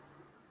 man.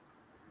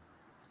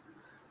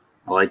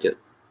 I like it.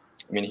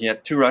 I mean, he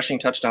had 2 rushing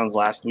touchdowns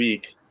last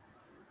week.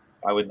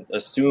 I would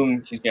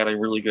assume he's got a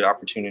really good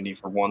opportunity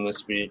for one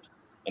this week.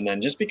 And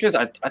then just because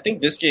I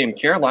think this game,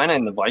 Carolina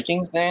and the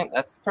Vikings, man,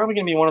 that's probably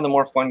going to be one of the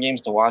more fun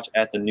games to watch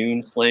at the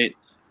noon slate.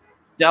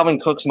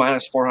 Dalvin Cook's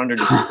minus 400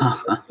 is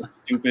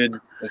stupid.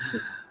 That's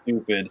just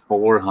stupid.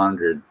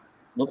 400.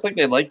 Looks like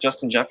they like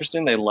Justin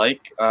Jefferson. They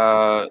like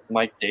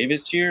Mike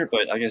Davis here,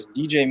 but I guess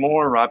DJ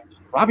Moore,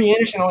 Robbie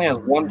Anderson only has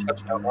 1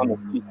 touchdown on the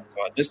season. So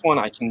this one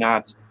I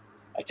cannot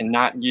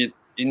get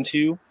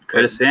into.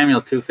 Curtis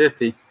Samuel,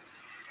 250.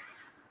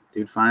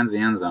 Dude finds the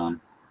end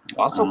zone.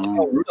 Also,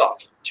 Kyle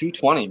Rudolph,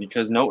 220,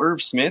 because no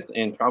Irv Smith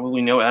and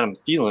probably no Adam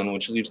Thielen,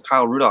 which leaves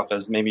Kyle Rudolph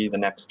as maybe the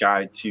next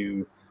guy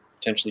to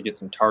potentially get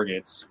some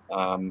targets.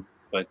 Yeah,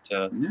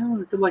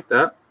 we could like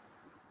that.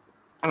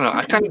 I don't know.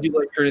 I kind of do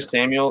like Curtis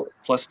Samuel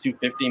plus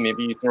 250.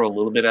 Maybe you throw a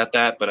little bit at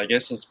that, but I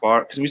guess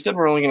because we said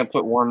we're only going to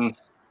put one.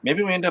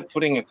 Maybe we end up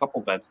putting a couple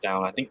bets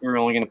down. I think we were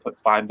only going to put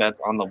 5 bets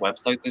on the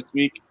website this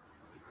week,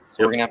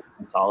 so we're going to have to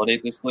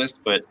consolidate this list.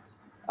 But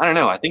I don't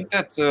know. I think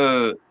that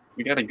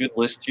we got a good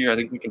list here. I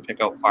think we can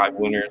pick out 5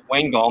 winners.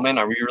 Wayne Gallman.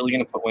 Are we really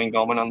going to put Wayne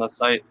Gallman on the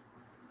site?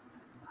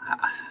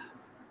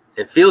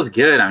 It feels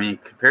good. I mean,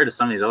 compared to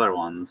some of these other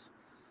ones.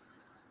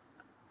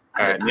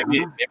 All right,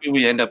 maybe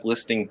we end up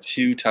listing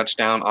 2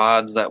 touchdown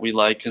odds that we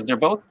like because they're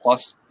both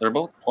plus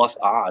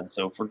odds.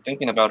 So if we're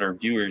thinking about our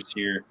viewers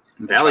here,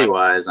 value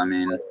wise, I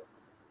mean,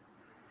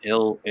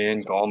 Hill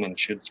and Gallman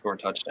should score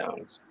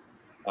touchdowns.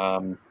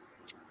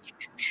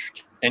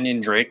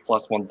 Kenyon Drake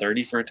plus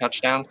 130 for a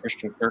touchdown.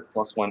 Christian Kirk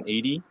plus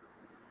 180.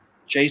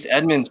 Chase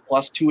Edmonds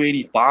plus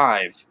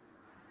 285.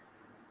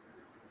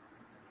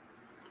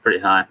 It's pretty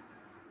high.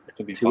 It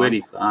could be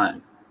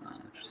 285.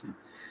 Interesting.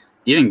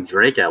 Even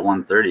Drake at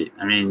 130.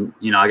 I mean,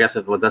 I guess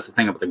that's the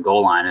thing about the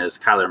goal line is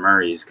Kyler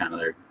Murray's kind of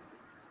their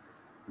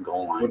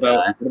goal line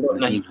guy. What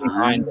about Nyheim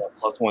Hines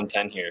plus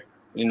 110 here?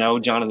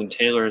 Jonathan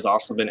Taylor has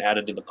also been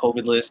added to the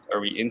COVID list. Are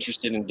we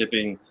interested in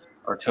dipping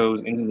our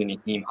toes into the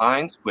Nyheim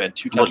Hines, who had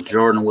 2 touchdowns? What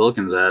Jordan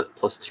Wilkins at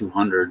plus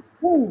 200.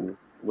 Ooh,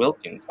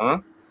 Wilkins, huh?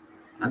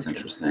 That's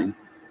interesting.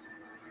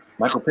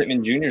 Michael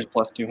Pittman Jr. is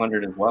plus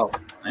 200 as well.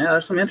 Yeah,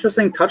 there's some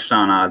interesting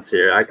touchdown odds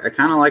here. I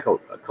kind of like a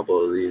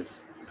couple of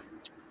these.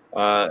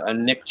 A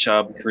Nick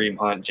Chubb, Kareem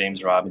Hunt,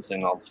 James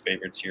Robinson, all the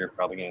favorites here are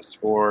probably going to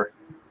score.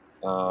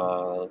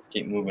 Let's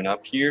keep moving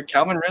up here.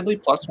 Calvin Ridley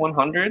plus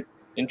 100.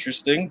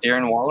 Interesting.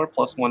 Darren Waller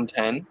plus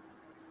 110.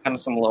 Kind of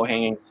some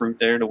low-hanging fruit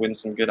there to win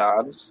some good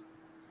odds.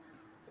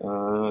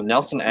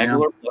 Nelson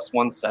Aguilar plus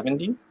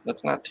 170.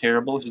 That's not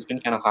terrible. He's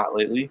been kind of hot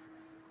lately.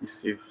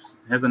 He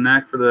has a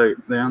knack for the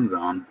end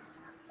zone.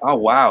 Oh,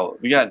 wow.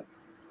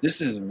 This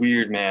is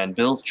weird, man.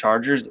 Bills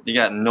Chargers, they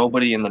got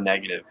nobody in the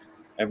negative.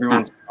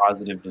 Everyone's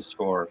positive to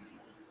score.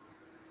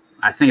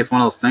 I think it's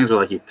one of those things where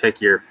like you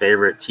pick your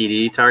favorite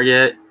TD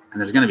target, and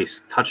there's going to be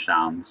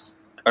touchdowns.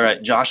 All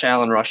right, Josh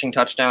Allen rushing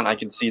touchdown, I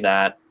can see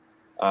that.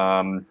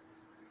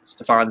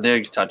 Stephon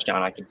Diggs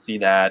touchdown, I can see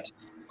that.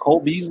 Cole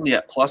Beasley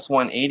at plus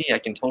 180, I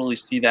can totally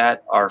see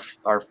that. Our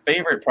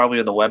favorite probably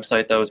of the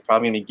website, though, is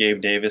probably going to be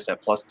Gabe Davis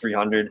at plus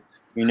 300.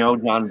 We know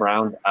John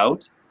Brown's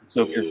out,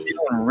 so if you're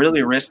feeling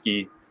really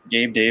risky,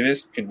 Gabe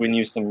Davis could win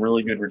you some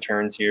really good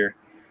returns here.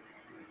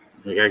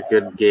 You got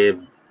good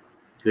Gabe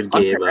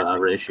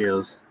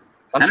ratios.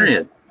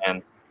 Henry,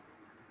 man.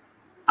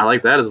 I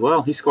like that as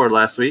well. He scored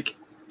last week.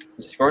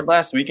 He scored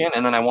last weekend,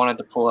 and then I wanted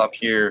to pull up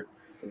here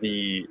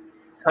the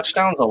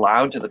touchdowns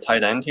allowed to the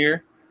tight end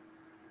here.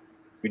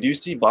 We do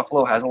see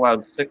Buffalo has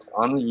allowed 6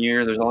 on the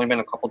year. There's only been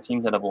a couple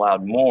teams that have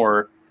allowed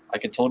more. I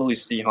could totally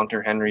see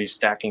Hunter Henry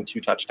stacking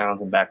 2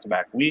 touchdowns in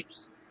back-to-back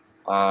weeks.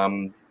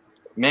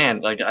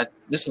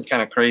 This is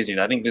kind of crazy.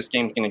 I think this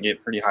game's going to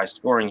get pretty high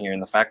scoring here,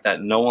 and the fact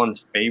that no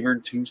one's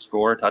favored to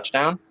score a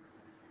touchdown.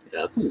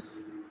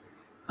 That's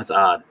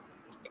odd.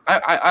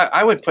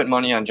 I would put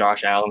money on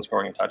Josh Allen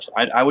scoring a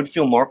touchdown. I would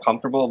feel more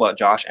comfortable about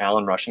Josh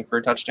Allen rushing for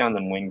a touchdown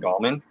than Wayne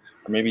Gallman.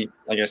 Or maybe,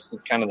 I guess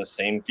it's kind of the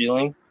same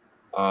feeling.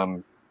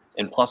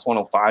 And plus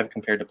 105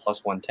 compared to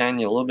plus 110,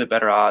 a little bit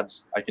better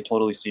odds. I could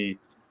totally see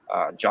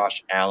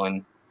Josh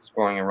Allen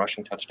scoring a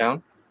rushing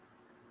touchdown.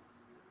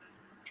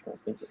 I'm trying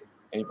to think of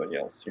anybody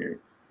else here.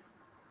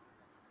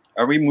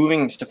 Are we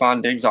moving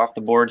Stephon Diggs off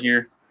the board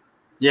here?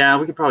 Yeah,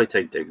 we could probably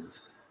take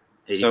Diggs.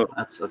 So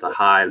that's a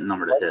high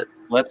number to hit.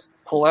 Let's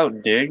pull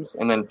out Diggs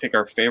and then pick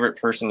our favorite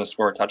person to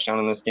score a touchdown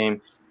in this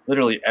game.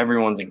 Literally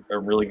everyone's a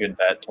really good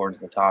bet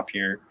towards the top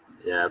here.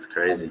 Yeah, that's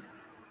crazy.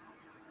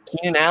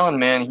 Keenan Allen,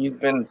 man, he's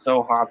been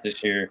so hot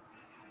this year.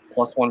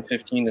 Plus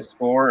 115 to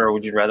score, or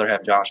would you rather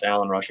have Josh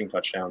Allen rushing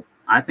touchdown?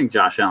 I think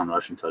Josh Allen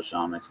rushing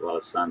touchdown makes a lot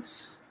of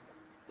sense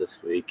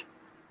this week.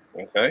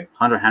 Okay.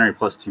 Hunter Henry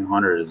plus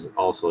 200 is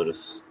also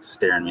just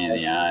staring me in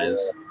the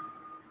eyes.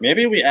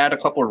 Maybe we add a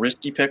couple of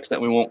risky picks that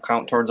we won't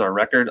count towards our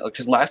record.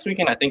 Because last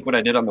weekend, I think what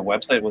I did on the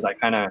website was I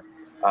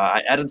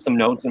added some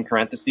notes in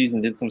parentheses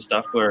and did some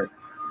stuff where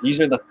these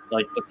are the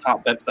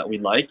top bets that we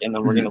like, and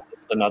then we're going to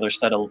list another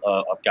set of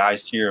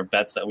guys here of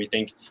bets that we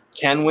think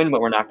can win,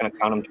 but we're not going to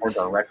count them towards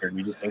our record.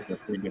 We just think they're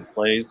pretty good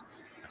plays.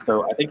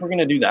 So I think we're going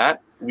to do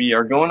that. We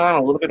are going on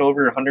a little bit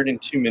over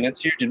 102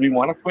 minutes here. Did we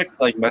want to quick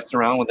mess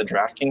around with the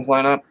DraftKings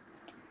lineup?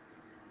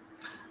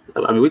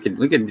 I mean, we could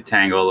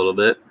detangle a little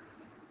bit.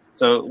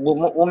 So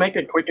we'll make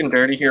it quick and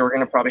dirty here. We're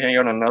going to probably hang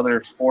out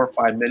another 4 or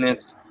 5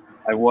 minutes.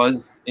 I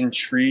was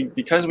intrigued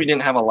because we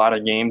didn't have a lot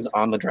of games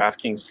on the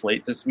DraftKings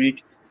slate this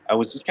week. I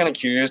was just kind of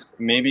curious.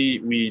 Maybe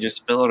we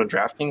just fill out a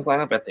DraftKings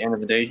lineup at the end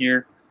of the day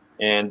here.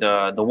 And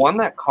the one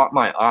that caught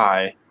my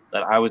eye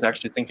that I was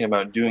actually thinking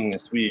about doing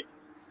this week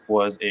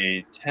was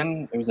a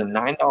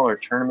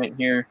 $9 tournament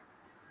here.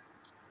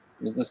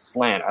 It was the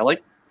slant. I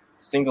like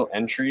single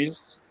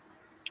entries.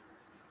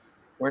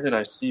 Where did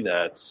I see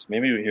that?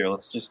 Maybe here.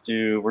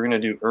 We're going to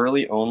do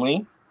early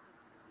only.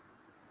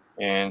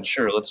 And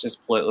sure, let's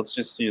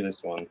just see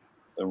this one,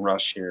 the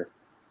rush here.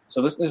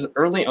 So this is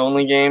early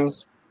only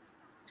games.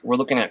 We're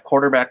looking at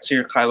quarterbacks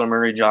here: Kyler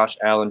Murray, Josh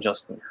Allen,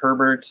 Justin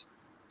Herbert,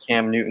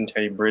 Cam Newton,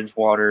 Teddy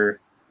Bridgewater,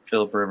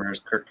 Phillip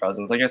Rivers, Kirk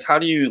Cousins. I guess, how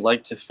do you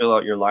like to fill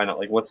out your lineup?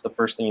 Like, what's the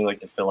first thing you like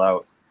to fill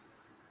out?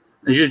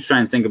 I usually try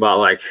and think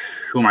about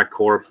who my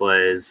core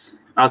plays.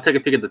 I'll take a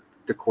peek at the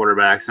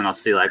quarterbacks and I'll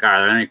see are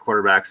there any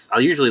quarterbacks?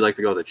 I'll usually like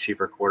to go with the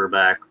cheaper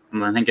quarterback.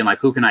 I'm thinking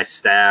who can I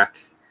stack?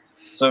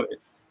 So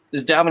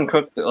is Dalvin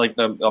Cook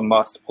a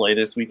must play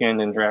this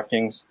weekend in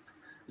DraftKings?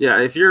 Yeah,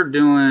 if you're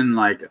doing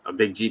a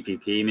big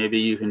GPP, maybe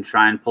you can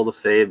try and pull the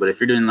fade. But if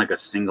you're doing a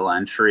single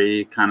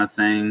entry kind of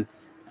thing,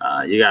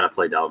 you got to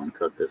play Dalvin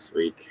Cook this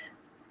week.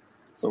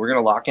 So we're going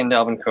to lock in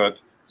Dalvin Cook.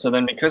 So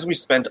then, because we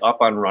spent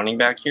up on running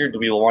back here, do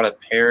we want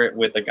to pair it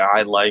with a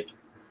guy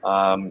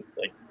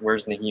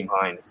where's Nyheim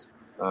Hines?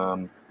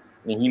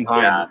 Nyheim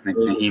Hines. Yeah, I think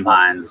Nyheim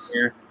Hines.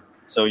 Here.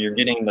 So you're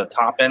getting the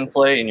top end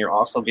play, and you're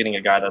also getting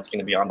a guy that's going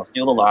to be on the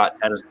field a lot.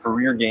 Had a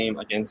career game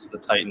against the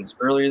Titans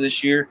earlier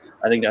this year.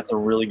 I think that's a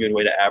really good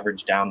way to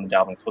average down the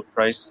Dalvin Cook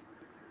price.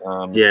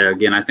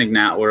 Again, I think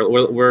now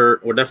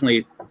we're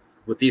definitely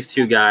with these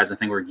two guys. I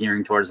think we're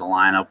gearing towards a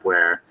lineup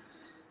where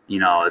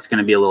it's going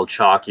to be a little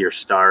chalkier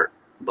start,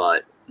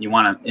 but you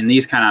want to in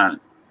these kind of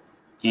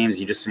games,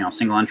 you just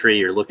single entry.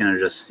 You're looking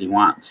at you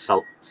want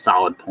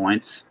solid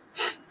points.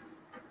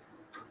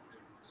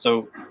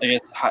 So I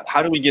guess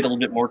how do we get a little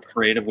bit more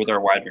creative with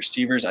our wide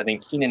receivers? I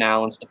think Keenan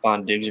Allen,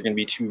 Stephon Diggs are going to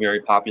be two very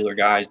popular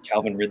guys.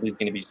 Calvin Ridley is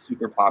going to be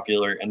super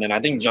popular, and then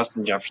I think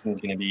Justin Jefferson is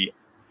going to be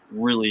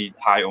really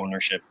high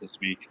ownership this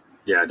week.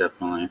 Yeah,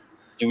 definitely.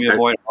 Do we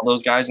avoid all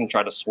those guys and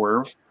try to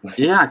swerve?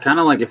 Yeah, kind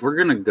of like if we're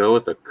gonna go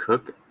with a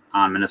Cook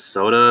on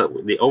Minnesota,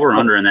 the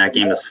over/under in that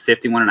game is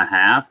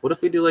 51.5. What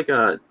if we do like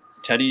a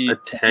Teddy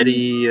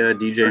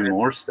DJ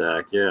Moore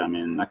stack? Yeah, I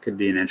mean that could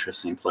be an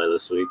interesting play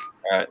this week.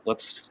 All right,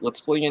 let's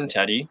fling in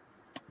Teddy.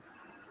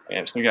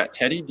 Okay, so we got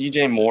Teddy,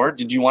 DJ Moore.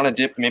 Did you want to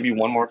dip maybe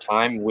one more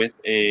time with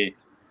a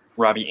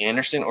Robbie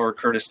Anderson or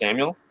Curtis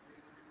Samuel?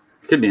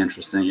 Could be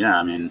interesting. Yeah,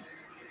 I mean,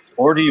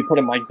 or do you put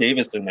a Mike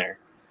Davis in there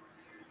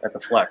at the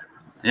flex?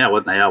 Yeah,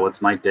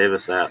 what's Mike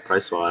Davis at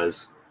price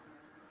wise?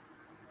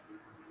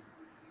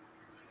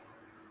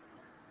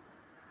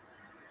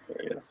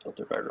 We're gonna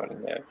filter by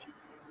running back.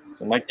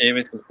 So Mike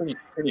Davis is pretty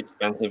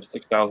expensive,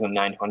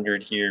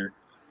 6,900 here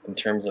in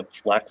terms of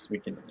flex. We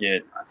could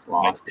get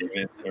Mike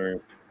Davis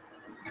or.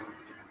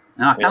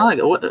 No, I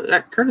kind of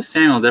like Curtis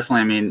Samuel.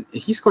 Definitely, I mean,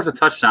 if he scores a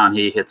touchdown,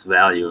 he hits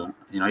value.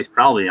 You know, he's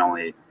probably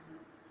only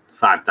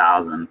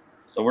 5,000.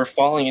 So we're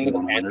falling into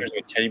the Panthers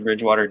with Teddy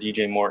Bridgewater,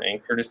 DJ Moore,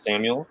 and Curtis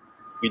Samuel.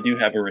 We do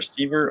have a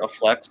receiver, a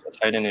flex, a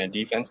tight end, and a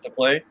defense to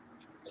play.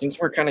 Since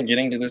we're kind of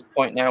getting to this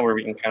point now where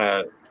we can kind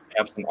of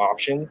have some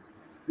options,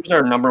 who's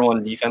our number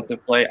one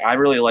defensive play? I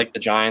really like the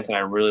Giants, and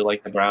I really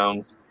like the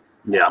Browns.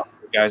 Yeah.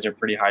 The guys are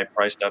pretty high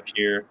priced up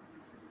here.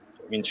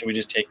 I mean, should we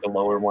just take the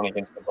lower one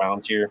against the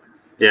Browns here?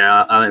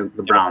 Yeah, I think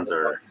the Browns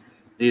are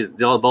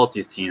both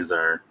these teams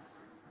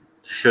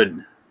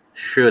should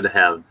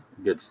have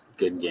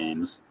good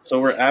games. So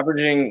we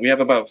have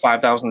about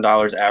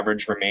 $5,000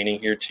 average remaining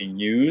here to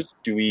use.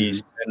 Do we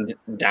spend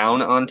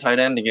down on tight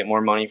end to get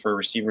more money for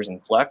receivers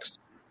and flex?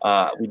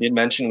 We did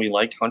mention we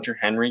liked Hunter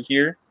Henry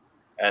here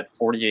at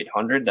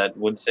 4,800. That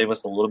would save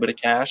us a little bit of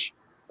cash.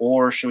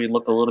 Or should we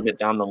look a little bit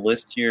down the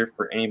list here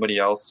for anybody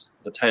else?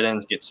 The tight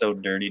ends get so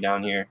dirty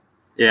down here.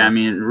 Yeah, I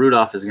mean,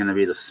 Rudolph is going to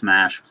be the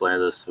smash play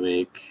this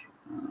week.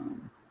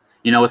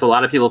 With a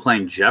lot of people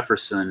playing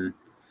Jefferson,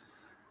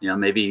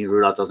 maybe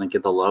Rudolph doesn't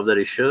get the love that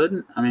he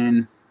should. I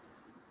mean,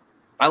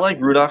 I like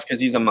Rudolph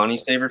because he's a money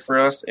saver for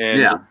us,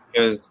 and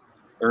because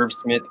Irv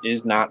Smith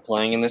is not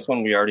playing in this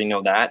one, we already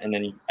know that. And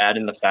then you add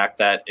in the fact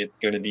that it's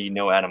going to be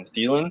no Adam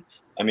Thielen.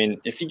 I mean,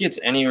 if he gets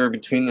anywhere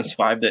between this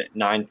 5 to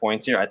 9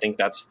 points here, I think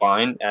that's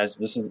fine. As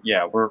this is,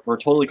 we're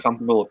totally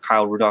comfortable with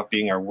Kyle Rudolph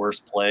being our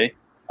worst play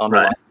on the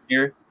line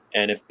here.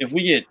 And if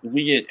we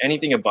get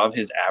anything above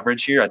his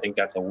average here, I think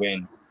that's a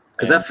win.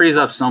 Because that frees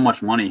up so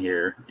much money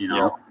here,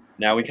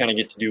 Now we kind of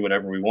get to do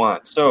whatever we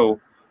want. So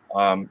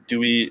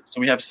we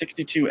have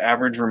 62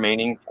 average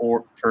remaining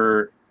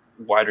per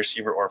wide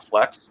receiver or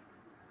flex.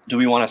 Do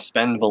we want to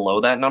spend below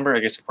that number?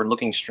 I guess if we're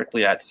looking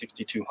strictly at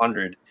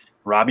 6,200,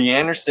 Robbie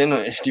Anderson,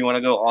 do you want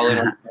to go all in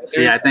on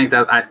See, I think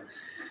that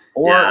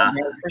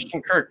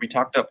Christian Kirk. We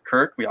talked up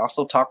Kirk. We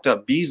also talked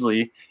up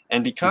Beasley.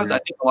 And because I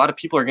think a lot of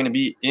people are going to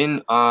be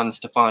in on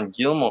Stephon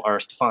Gilmore or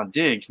Stephon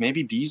Diggs,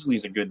 maybe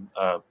Beasley's a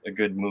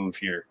good move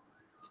here.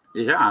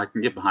 Yeah, I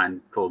can get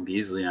behind Cole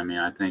Beasley. I mean,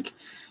 I think,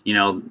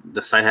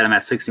 the site had him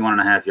at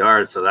 61.5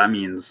 yards. So that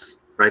means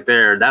right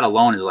there, that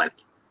alone is like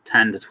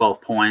 10 to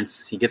 12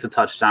 points. He gets a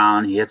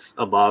touchdown. He hits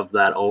above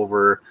that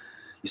over.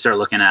 You start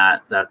looking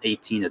at that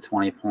 18 to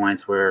 20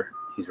 points where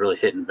he's really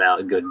hitting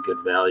good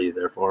value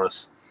there for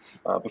us.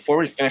 Before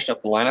we finish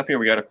up the lineup here,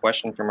 we got a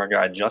question from our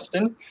guy,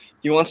 Justin.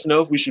 He wants to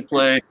know if we should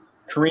play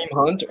Kareem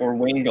Hunt or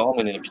Wayne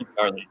Gallman in a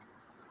PPR league.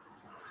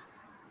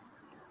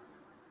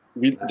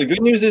 The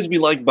good news is we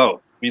like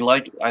both.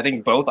 I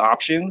think both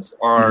options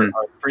are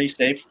pretty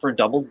safe for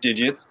double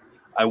digits.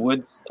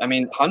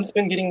 Hunt's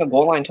been getting the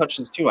goal line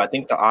touches too. I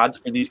think the odds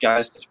for these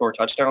guys to score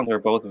touchdowns are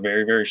both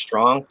very, very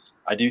strong.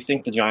 I do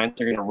think the Giants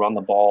are going to run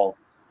the ball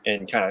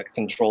and kind of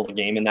control the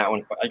game in that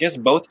one. I guess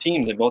both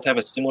teams, they both have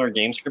a similar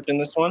game script in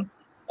this one.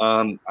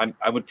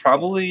 I would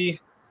probably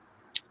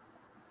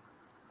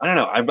 – I don't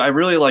know. I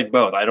really like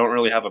both. I don't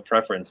really have a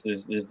preference.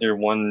 Is there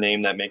one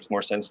name that makes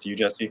more sense to you,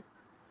 Jesse?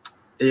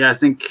 Yeah, I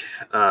think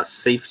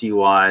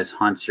safety-wise,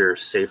 Hunt's your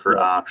safer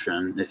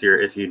option. If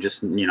you're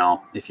just,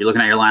 if you're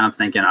looking at your lineup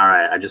thinking, all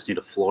right, I just need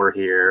a floor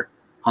here,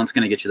 Hunt's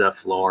going to get you that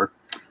floor.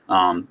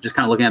 Just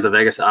kind of looking at the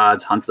Vegas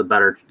odds, Hunt's the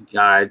better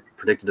guy,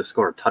 predicted to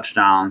score a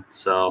touchdown.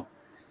 So,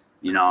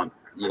 you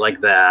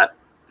like that.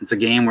 It's a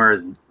game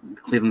where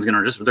Cleveland's they're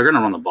going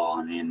to run the ball.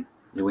 I mean,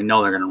 we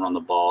know they're going to run the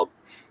ball.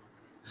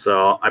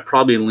 So I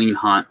probably lean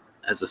Hunt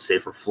as a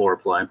safer floor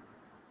play.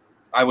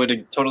 I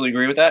would totally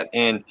agree with that.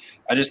 And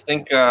I just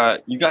think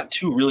you got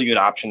two really good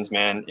options,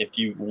 man. If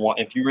you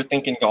were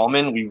thinking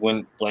Gallman, we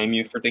wouldn't blame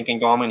you for thinking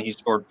Gallman. He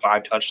scored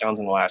 5 touchdowns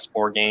in the last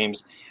 4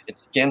 games.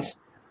 It's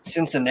against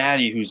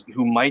Cincinnati,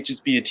 who might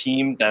just be a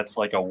team that's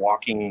like a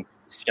walking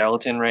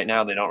skeleton right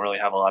now. They don't really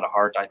have a lot of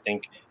heart, I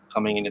think,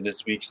 coming into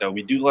this week. So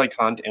we do like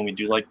Hunt and we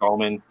do like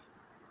Gallman.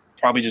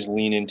 Probably just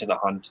lean into the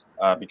Hunt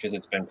because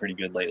it's been pretty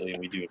good lately, and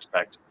we do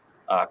expect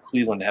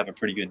Cleveland to have a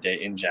pretty good day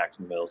in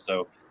Jacksonville.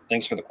 So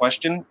Thanks for the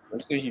question.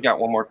 Looks like you got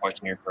one more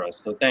question here for us.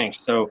 So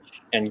thanks. So,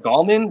 and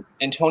Gallman,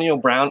 Antonio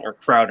Brown, or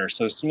Crowder?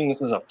 So assuming this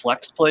is a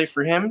flex play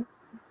for him,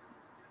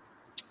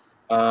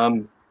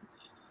 I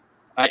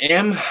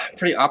am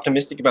pretty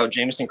optimistic about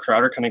Jamison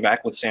Crowder coming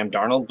back with Sam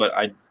Darnold, but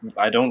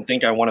I don't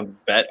think I want to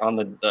bet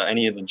on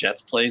any of the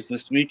Jets plays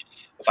this week.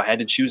 If I had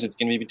to choose, it's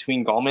going to be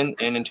between Gallman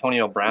and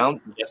Antonio Brown.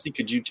 Jesse,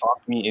 could you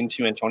talk me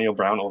into Antonio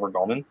Brown over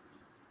Gallman?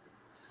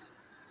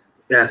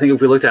 Yeah, I think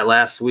if we looked at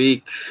last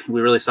week,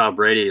 we really saw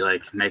Brady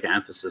make an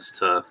emphasis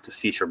to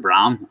feature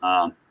Brown.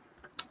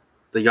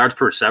 The yards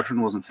per reception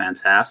wasn't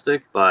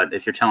fantastic, but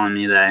if you're telling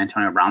me that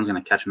Antonio Brown's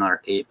going to catch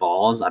another 8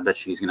 balls, I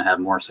bet you he's going to have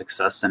more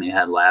success than he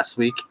had last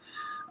week.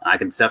 I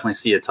can definitely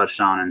see a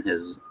touchdown in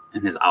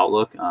his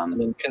outlook.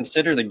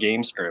 Consider the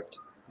game script.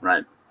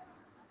 Right.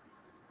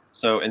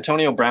 So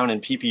Antonio Brown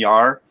in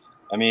PPR,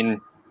 I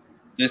mean,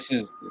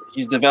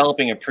 he's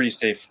developing a pretty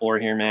safe floor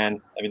here,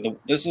 man. I mean,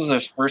 this was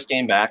his first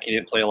game back. He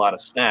didn't play a lot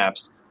of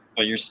snaps,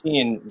 but you're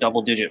seeing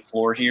double-digit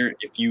floor here.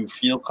 If you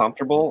feel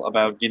comfortable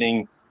about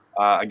getting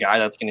a guy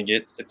that's going to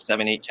get 6,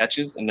 7, 8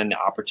 catches and then the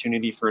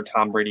opportunity for a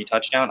Tom Brady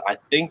touchdown, I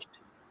think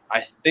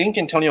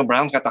Antonio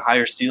Brown's got the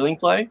higher ceiling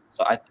play.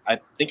 So I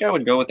think I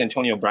would go with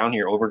Antonio Brown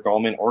here over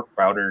Gallman or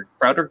Crowder.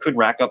 Crowder could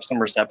rack up some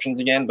receptions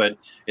again, but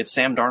it's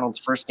Sam Darnold's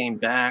first game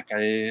back.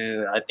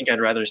 I think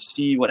I'd rather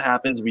see what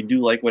happens. We do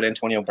like what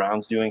Antonio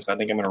Brown's doing, so I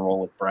think I'm going to roll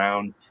with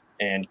Brown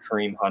and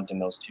Kareem Hunt in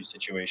those two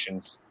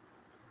situations.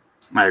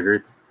 I agree.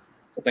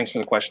 So thanks for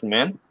the question,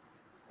 man.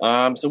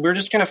 So we're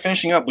just kind of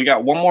finishing up. We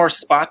got one more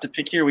spot to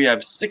pick here. We have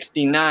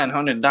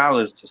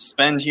 $6,900 to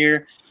spend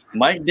here.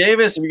 Mike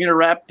Davis, are we going to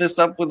wrap this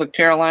up with a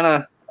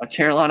Carolina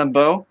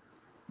bow?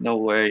 No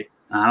way.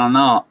 I don't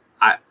know.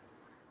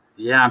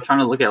 I'm trying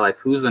to look at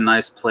who's a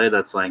nice play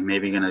that's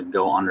maybe going to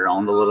go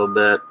under-owned a little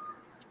bit.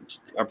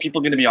 Are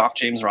people going to be off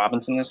James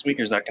Robinson this week,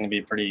 or is that going to be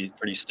a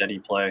pretty steady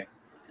play?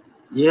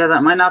 Yeah,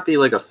 that might not be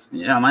might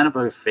not be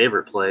a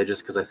favorite play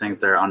just because I think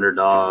they're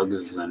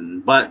underdogs,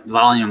 but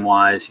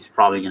volume-wise, he's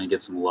probably going to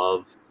get some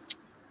love.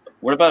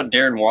 What about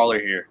Darren Waller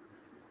here?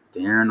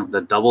 Darren,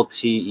 the double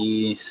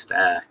TE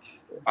stack.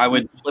 I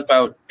would flip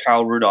out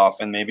Kyle Rudolph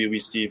and maybe we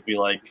see if we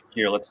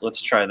here.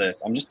 Let's try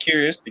this. I'm just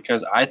curious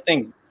because I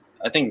think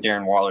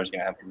Darren Waller is going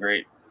to have a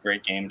great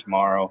game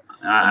tomorrow.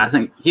 I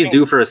think he's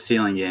due for a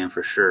ceiling game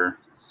for sure.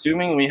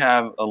 Assuming we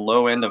have a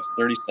low end of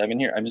 37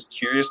 here, I'm just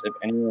curious if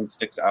anyone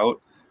sticks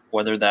out.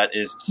 Whether that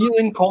is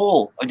Keelan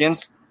Cole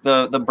against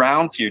the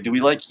Browns here. Do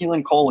we like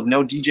Keelan Cole with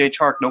no DJ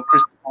Chark, no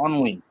Chris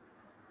Conley?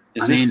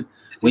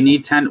 We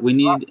need 10. We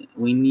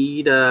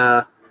need.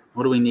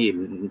 What do we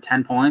need?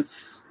 10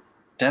 points.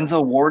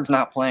 Denzel Ward's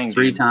not playing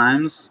 3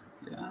 times.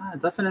 Yeah,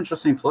 that's an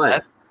interesting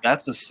play.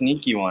 That's a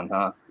sneaky one,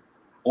 huh?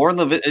 Or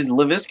is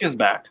Laviska's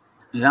back?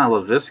 Yeah,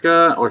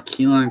 Laviska or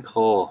Keelan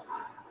Cole.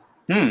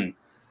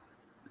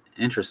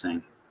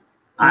 Interesting.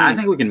 I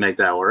think we can make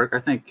that work. I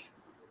think.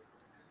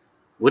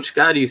 Which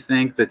guy do you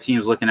think the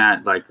team's looking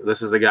at?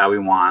 This is the guy we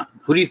want.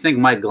 Who do you think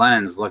Mike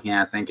Glennon's looking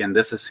at, thinking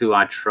this is who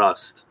I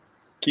trust?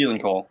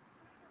 Keelan Cole.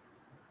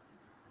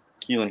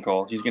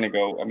 He's gonna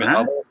go. I mean,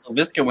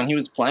 Laviska, when he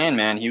was playing,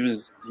 man, he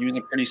was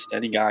a pretty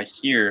steady guy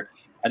here.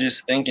 I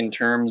just think in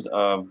terms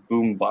of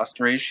boom bust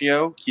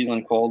ratio,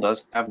 Keelan Cole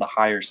does have the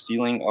higher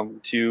ceiling of the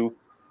two.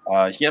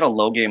 He had a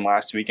low game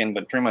last weekend,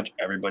 but pretty much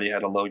everybody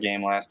had a low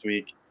game last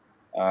week.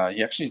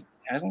 He actually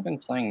hasn't been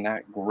playing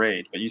that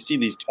great, but you see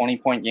these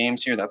 20-point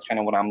games here. That's kind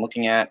of what I'm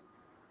looking at.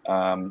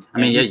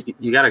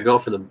 You got to go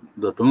for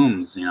the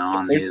booms,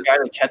 on these. Guy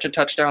to catch a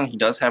touchdown. He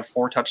does have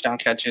 4 touchdown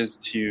catches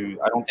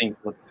I don't think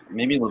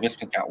maybe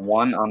Laviska's got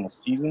 1 on the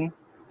season.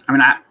 I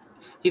mean,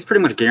 he's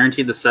pretty much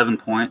guaranteed the 7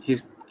 point.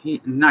 He's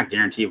not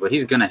guaranteed, but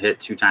he's going to hit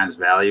 2 times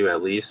value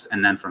at least.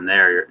 And then from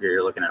there,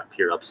 you're looking at a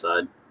pure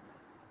upside.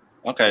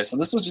 Okay, so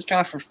this was just kind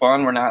of for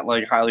fun. We're not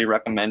highly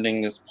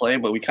recommending this play,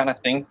 but we kind of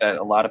think that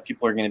a lot of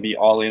people are going to be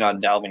all in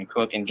on Dalvin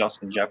Cook and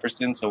Justin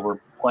Jefferson, so we're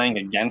playing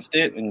against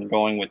it and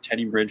going with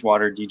Teddy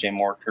Bridgewater, DJ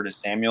Moore, Curtis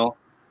Samuel.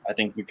 I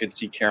think we could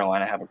see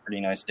Carolina have a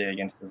pretty nice day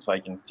against this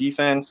Vikings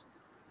defense.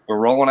 We're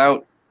rolling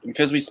out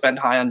because we spent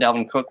high on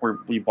Dalvin Cook.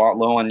 We bought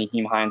low on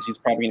Nyheim Hines. He's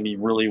probably going to be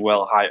really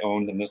well high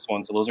owned in this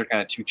one, so those are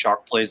kind of 2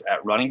 chalk plays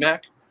at running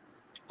back.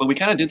 But we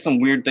kind of did some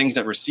weird things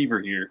at receiver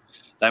here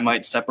that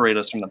might separate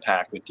us from the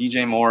pack with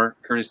DJ Moore,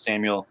 Curtis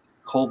Samuel,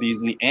 Cole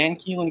Beasley, and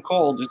Keelan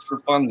Cole just for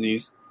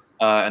funsies.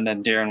 And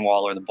then Darren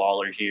Waller, the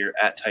baller here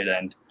at tight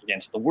end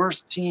against the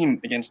worst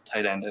team against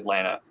tight end,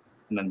 Atlanta,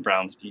 and then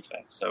Browns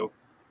defense. So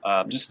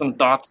just some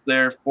thoughts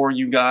there for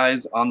you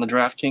guys on the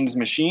DraftKings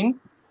machine.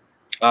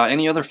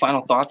 Any other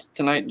final thoughts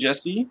tonight,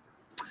 Jesse?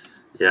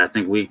 Yeah, I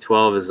think week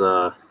 12 is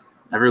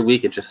every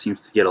week it just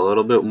seems to get a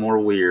little bit more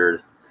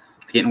weird.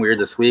 It's getting weird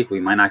this week. We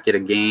might not get a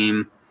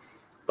game.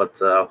 But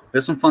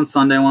there's some fun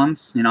Sunday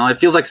ones. It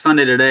feels like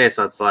Sunday today,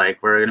 so it's we're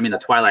going to be in the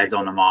Twilight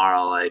Zone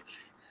tomorrow.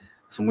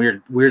 Some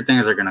weird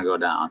things are going to go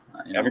down.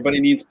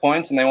 Everybody needs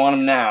points, and they want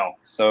them now.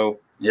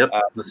 So yep,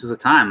 this is the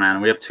time, man.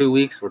 We have 2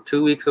 weeks. We're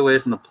 2 weeks away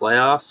from the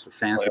playoffs, for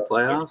fantasy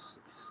playoffs.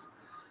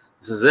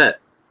 This is it.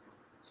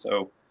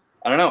 So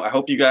I don't know. I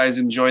hope you guys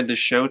enjoyed the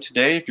show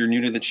today. If you're new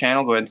to the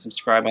channel, go ahead and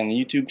subscribe on the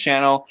YouTube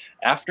channel.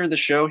 After the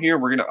show here,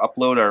 we're going to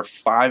upload our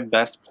 5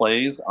 best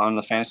plays on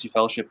the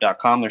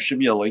fantasyfellowship.com. There should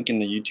be a link in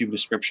the YouTube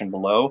description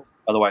below.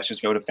 Otherwise,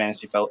 just go to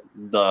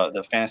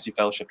the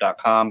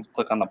fantasyfellowship.com,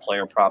 click on the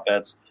player prop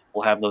bets.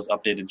 We'll have those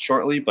updated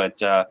shortly,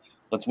 but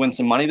let's win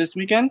some money this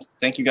weekend.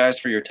 Thank you guys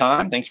for your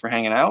time. Thanks for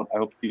hanging out. I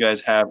hope you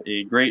guys have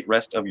a great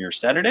rest of your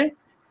Saturday.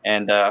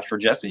 And for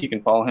Jesse, you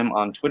can follow him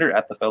on Twitter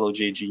at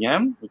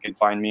 @thefellowjgm. You can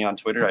find me on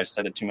Twitter. I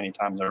said it too many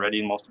times already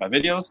in most of my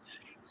videos.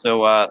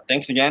 So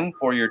thanks again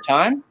for your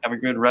time. Have a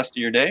good rest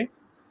of your day.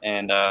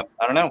 And I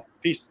don't know.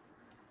 Peace.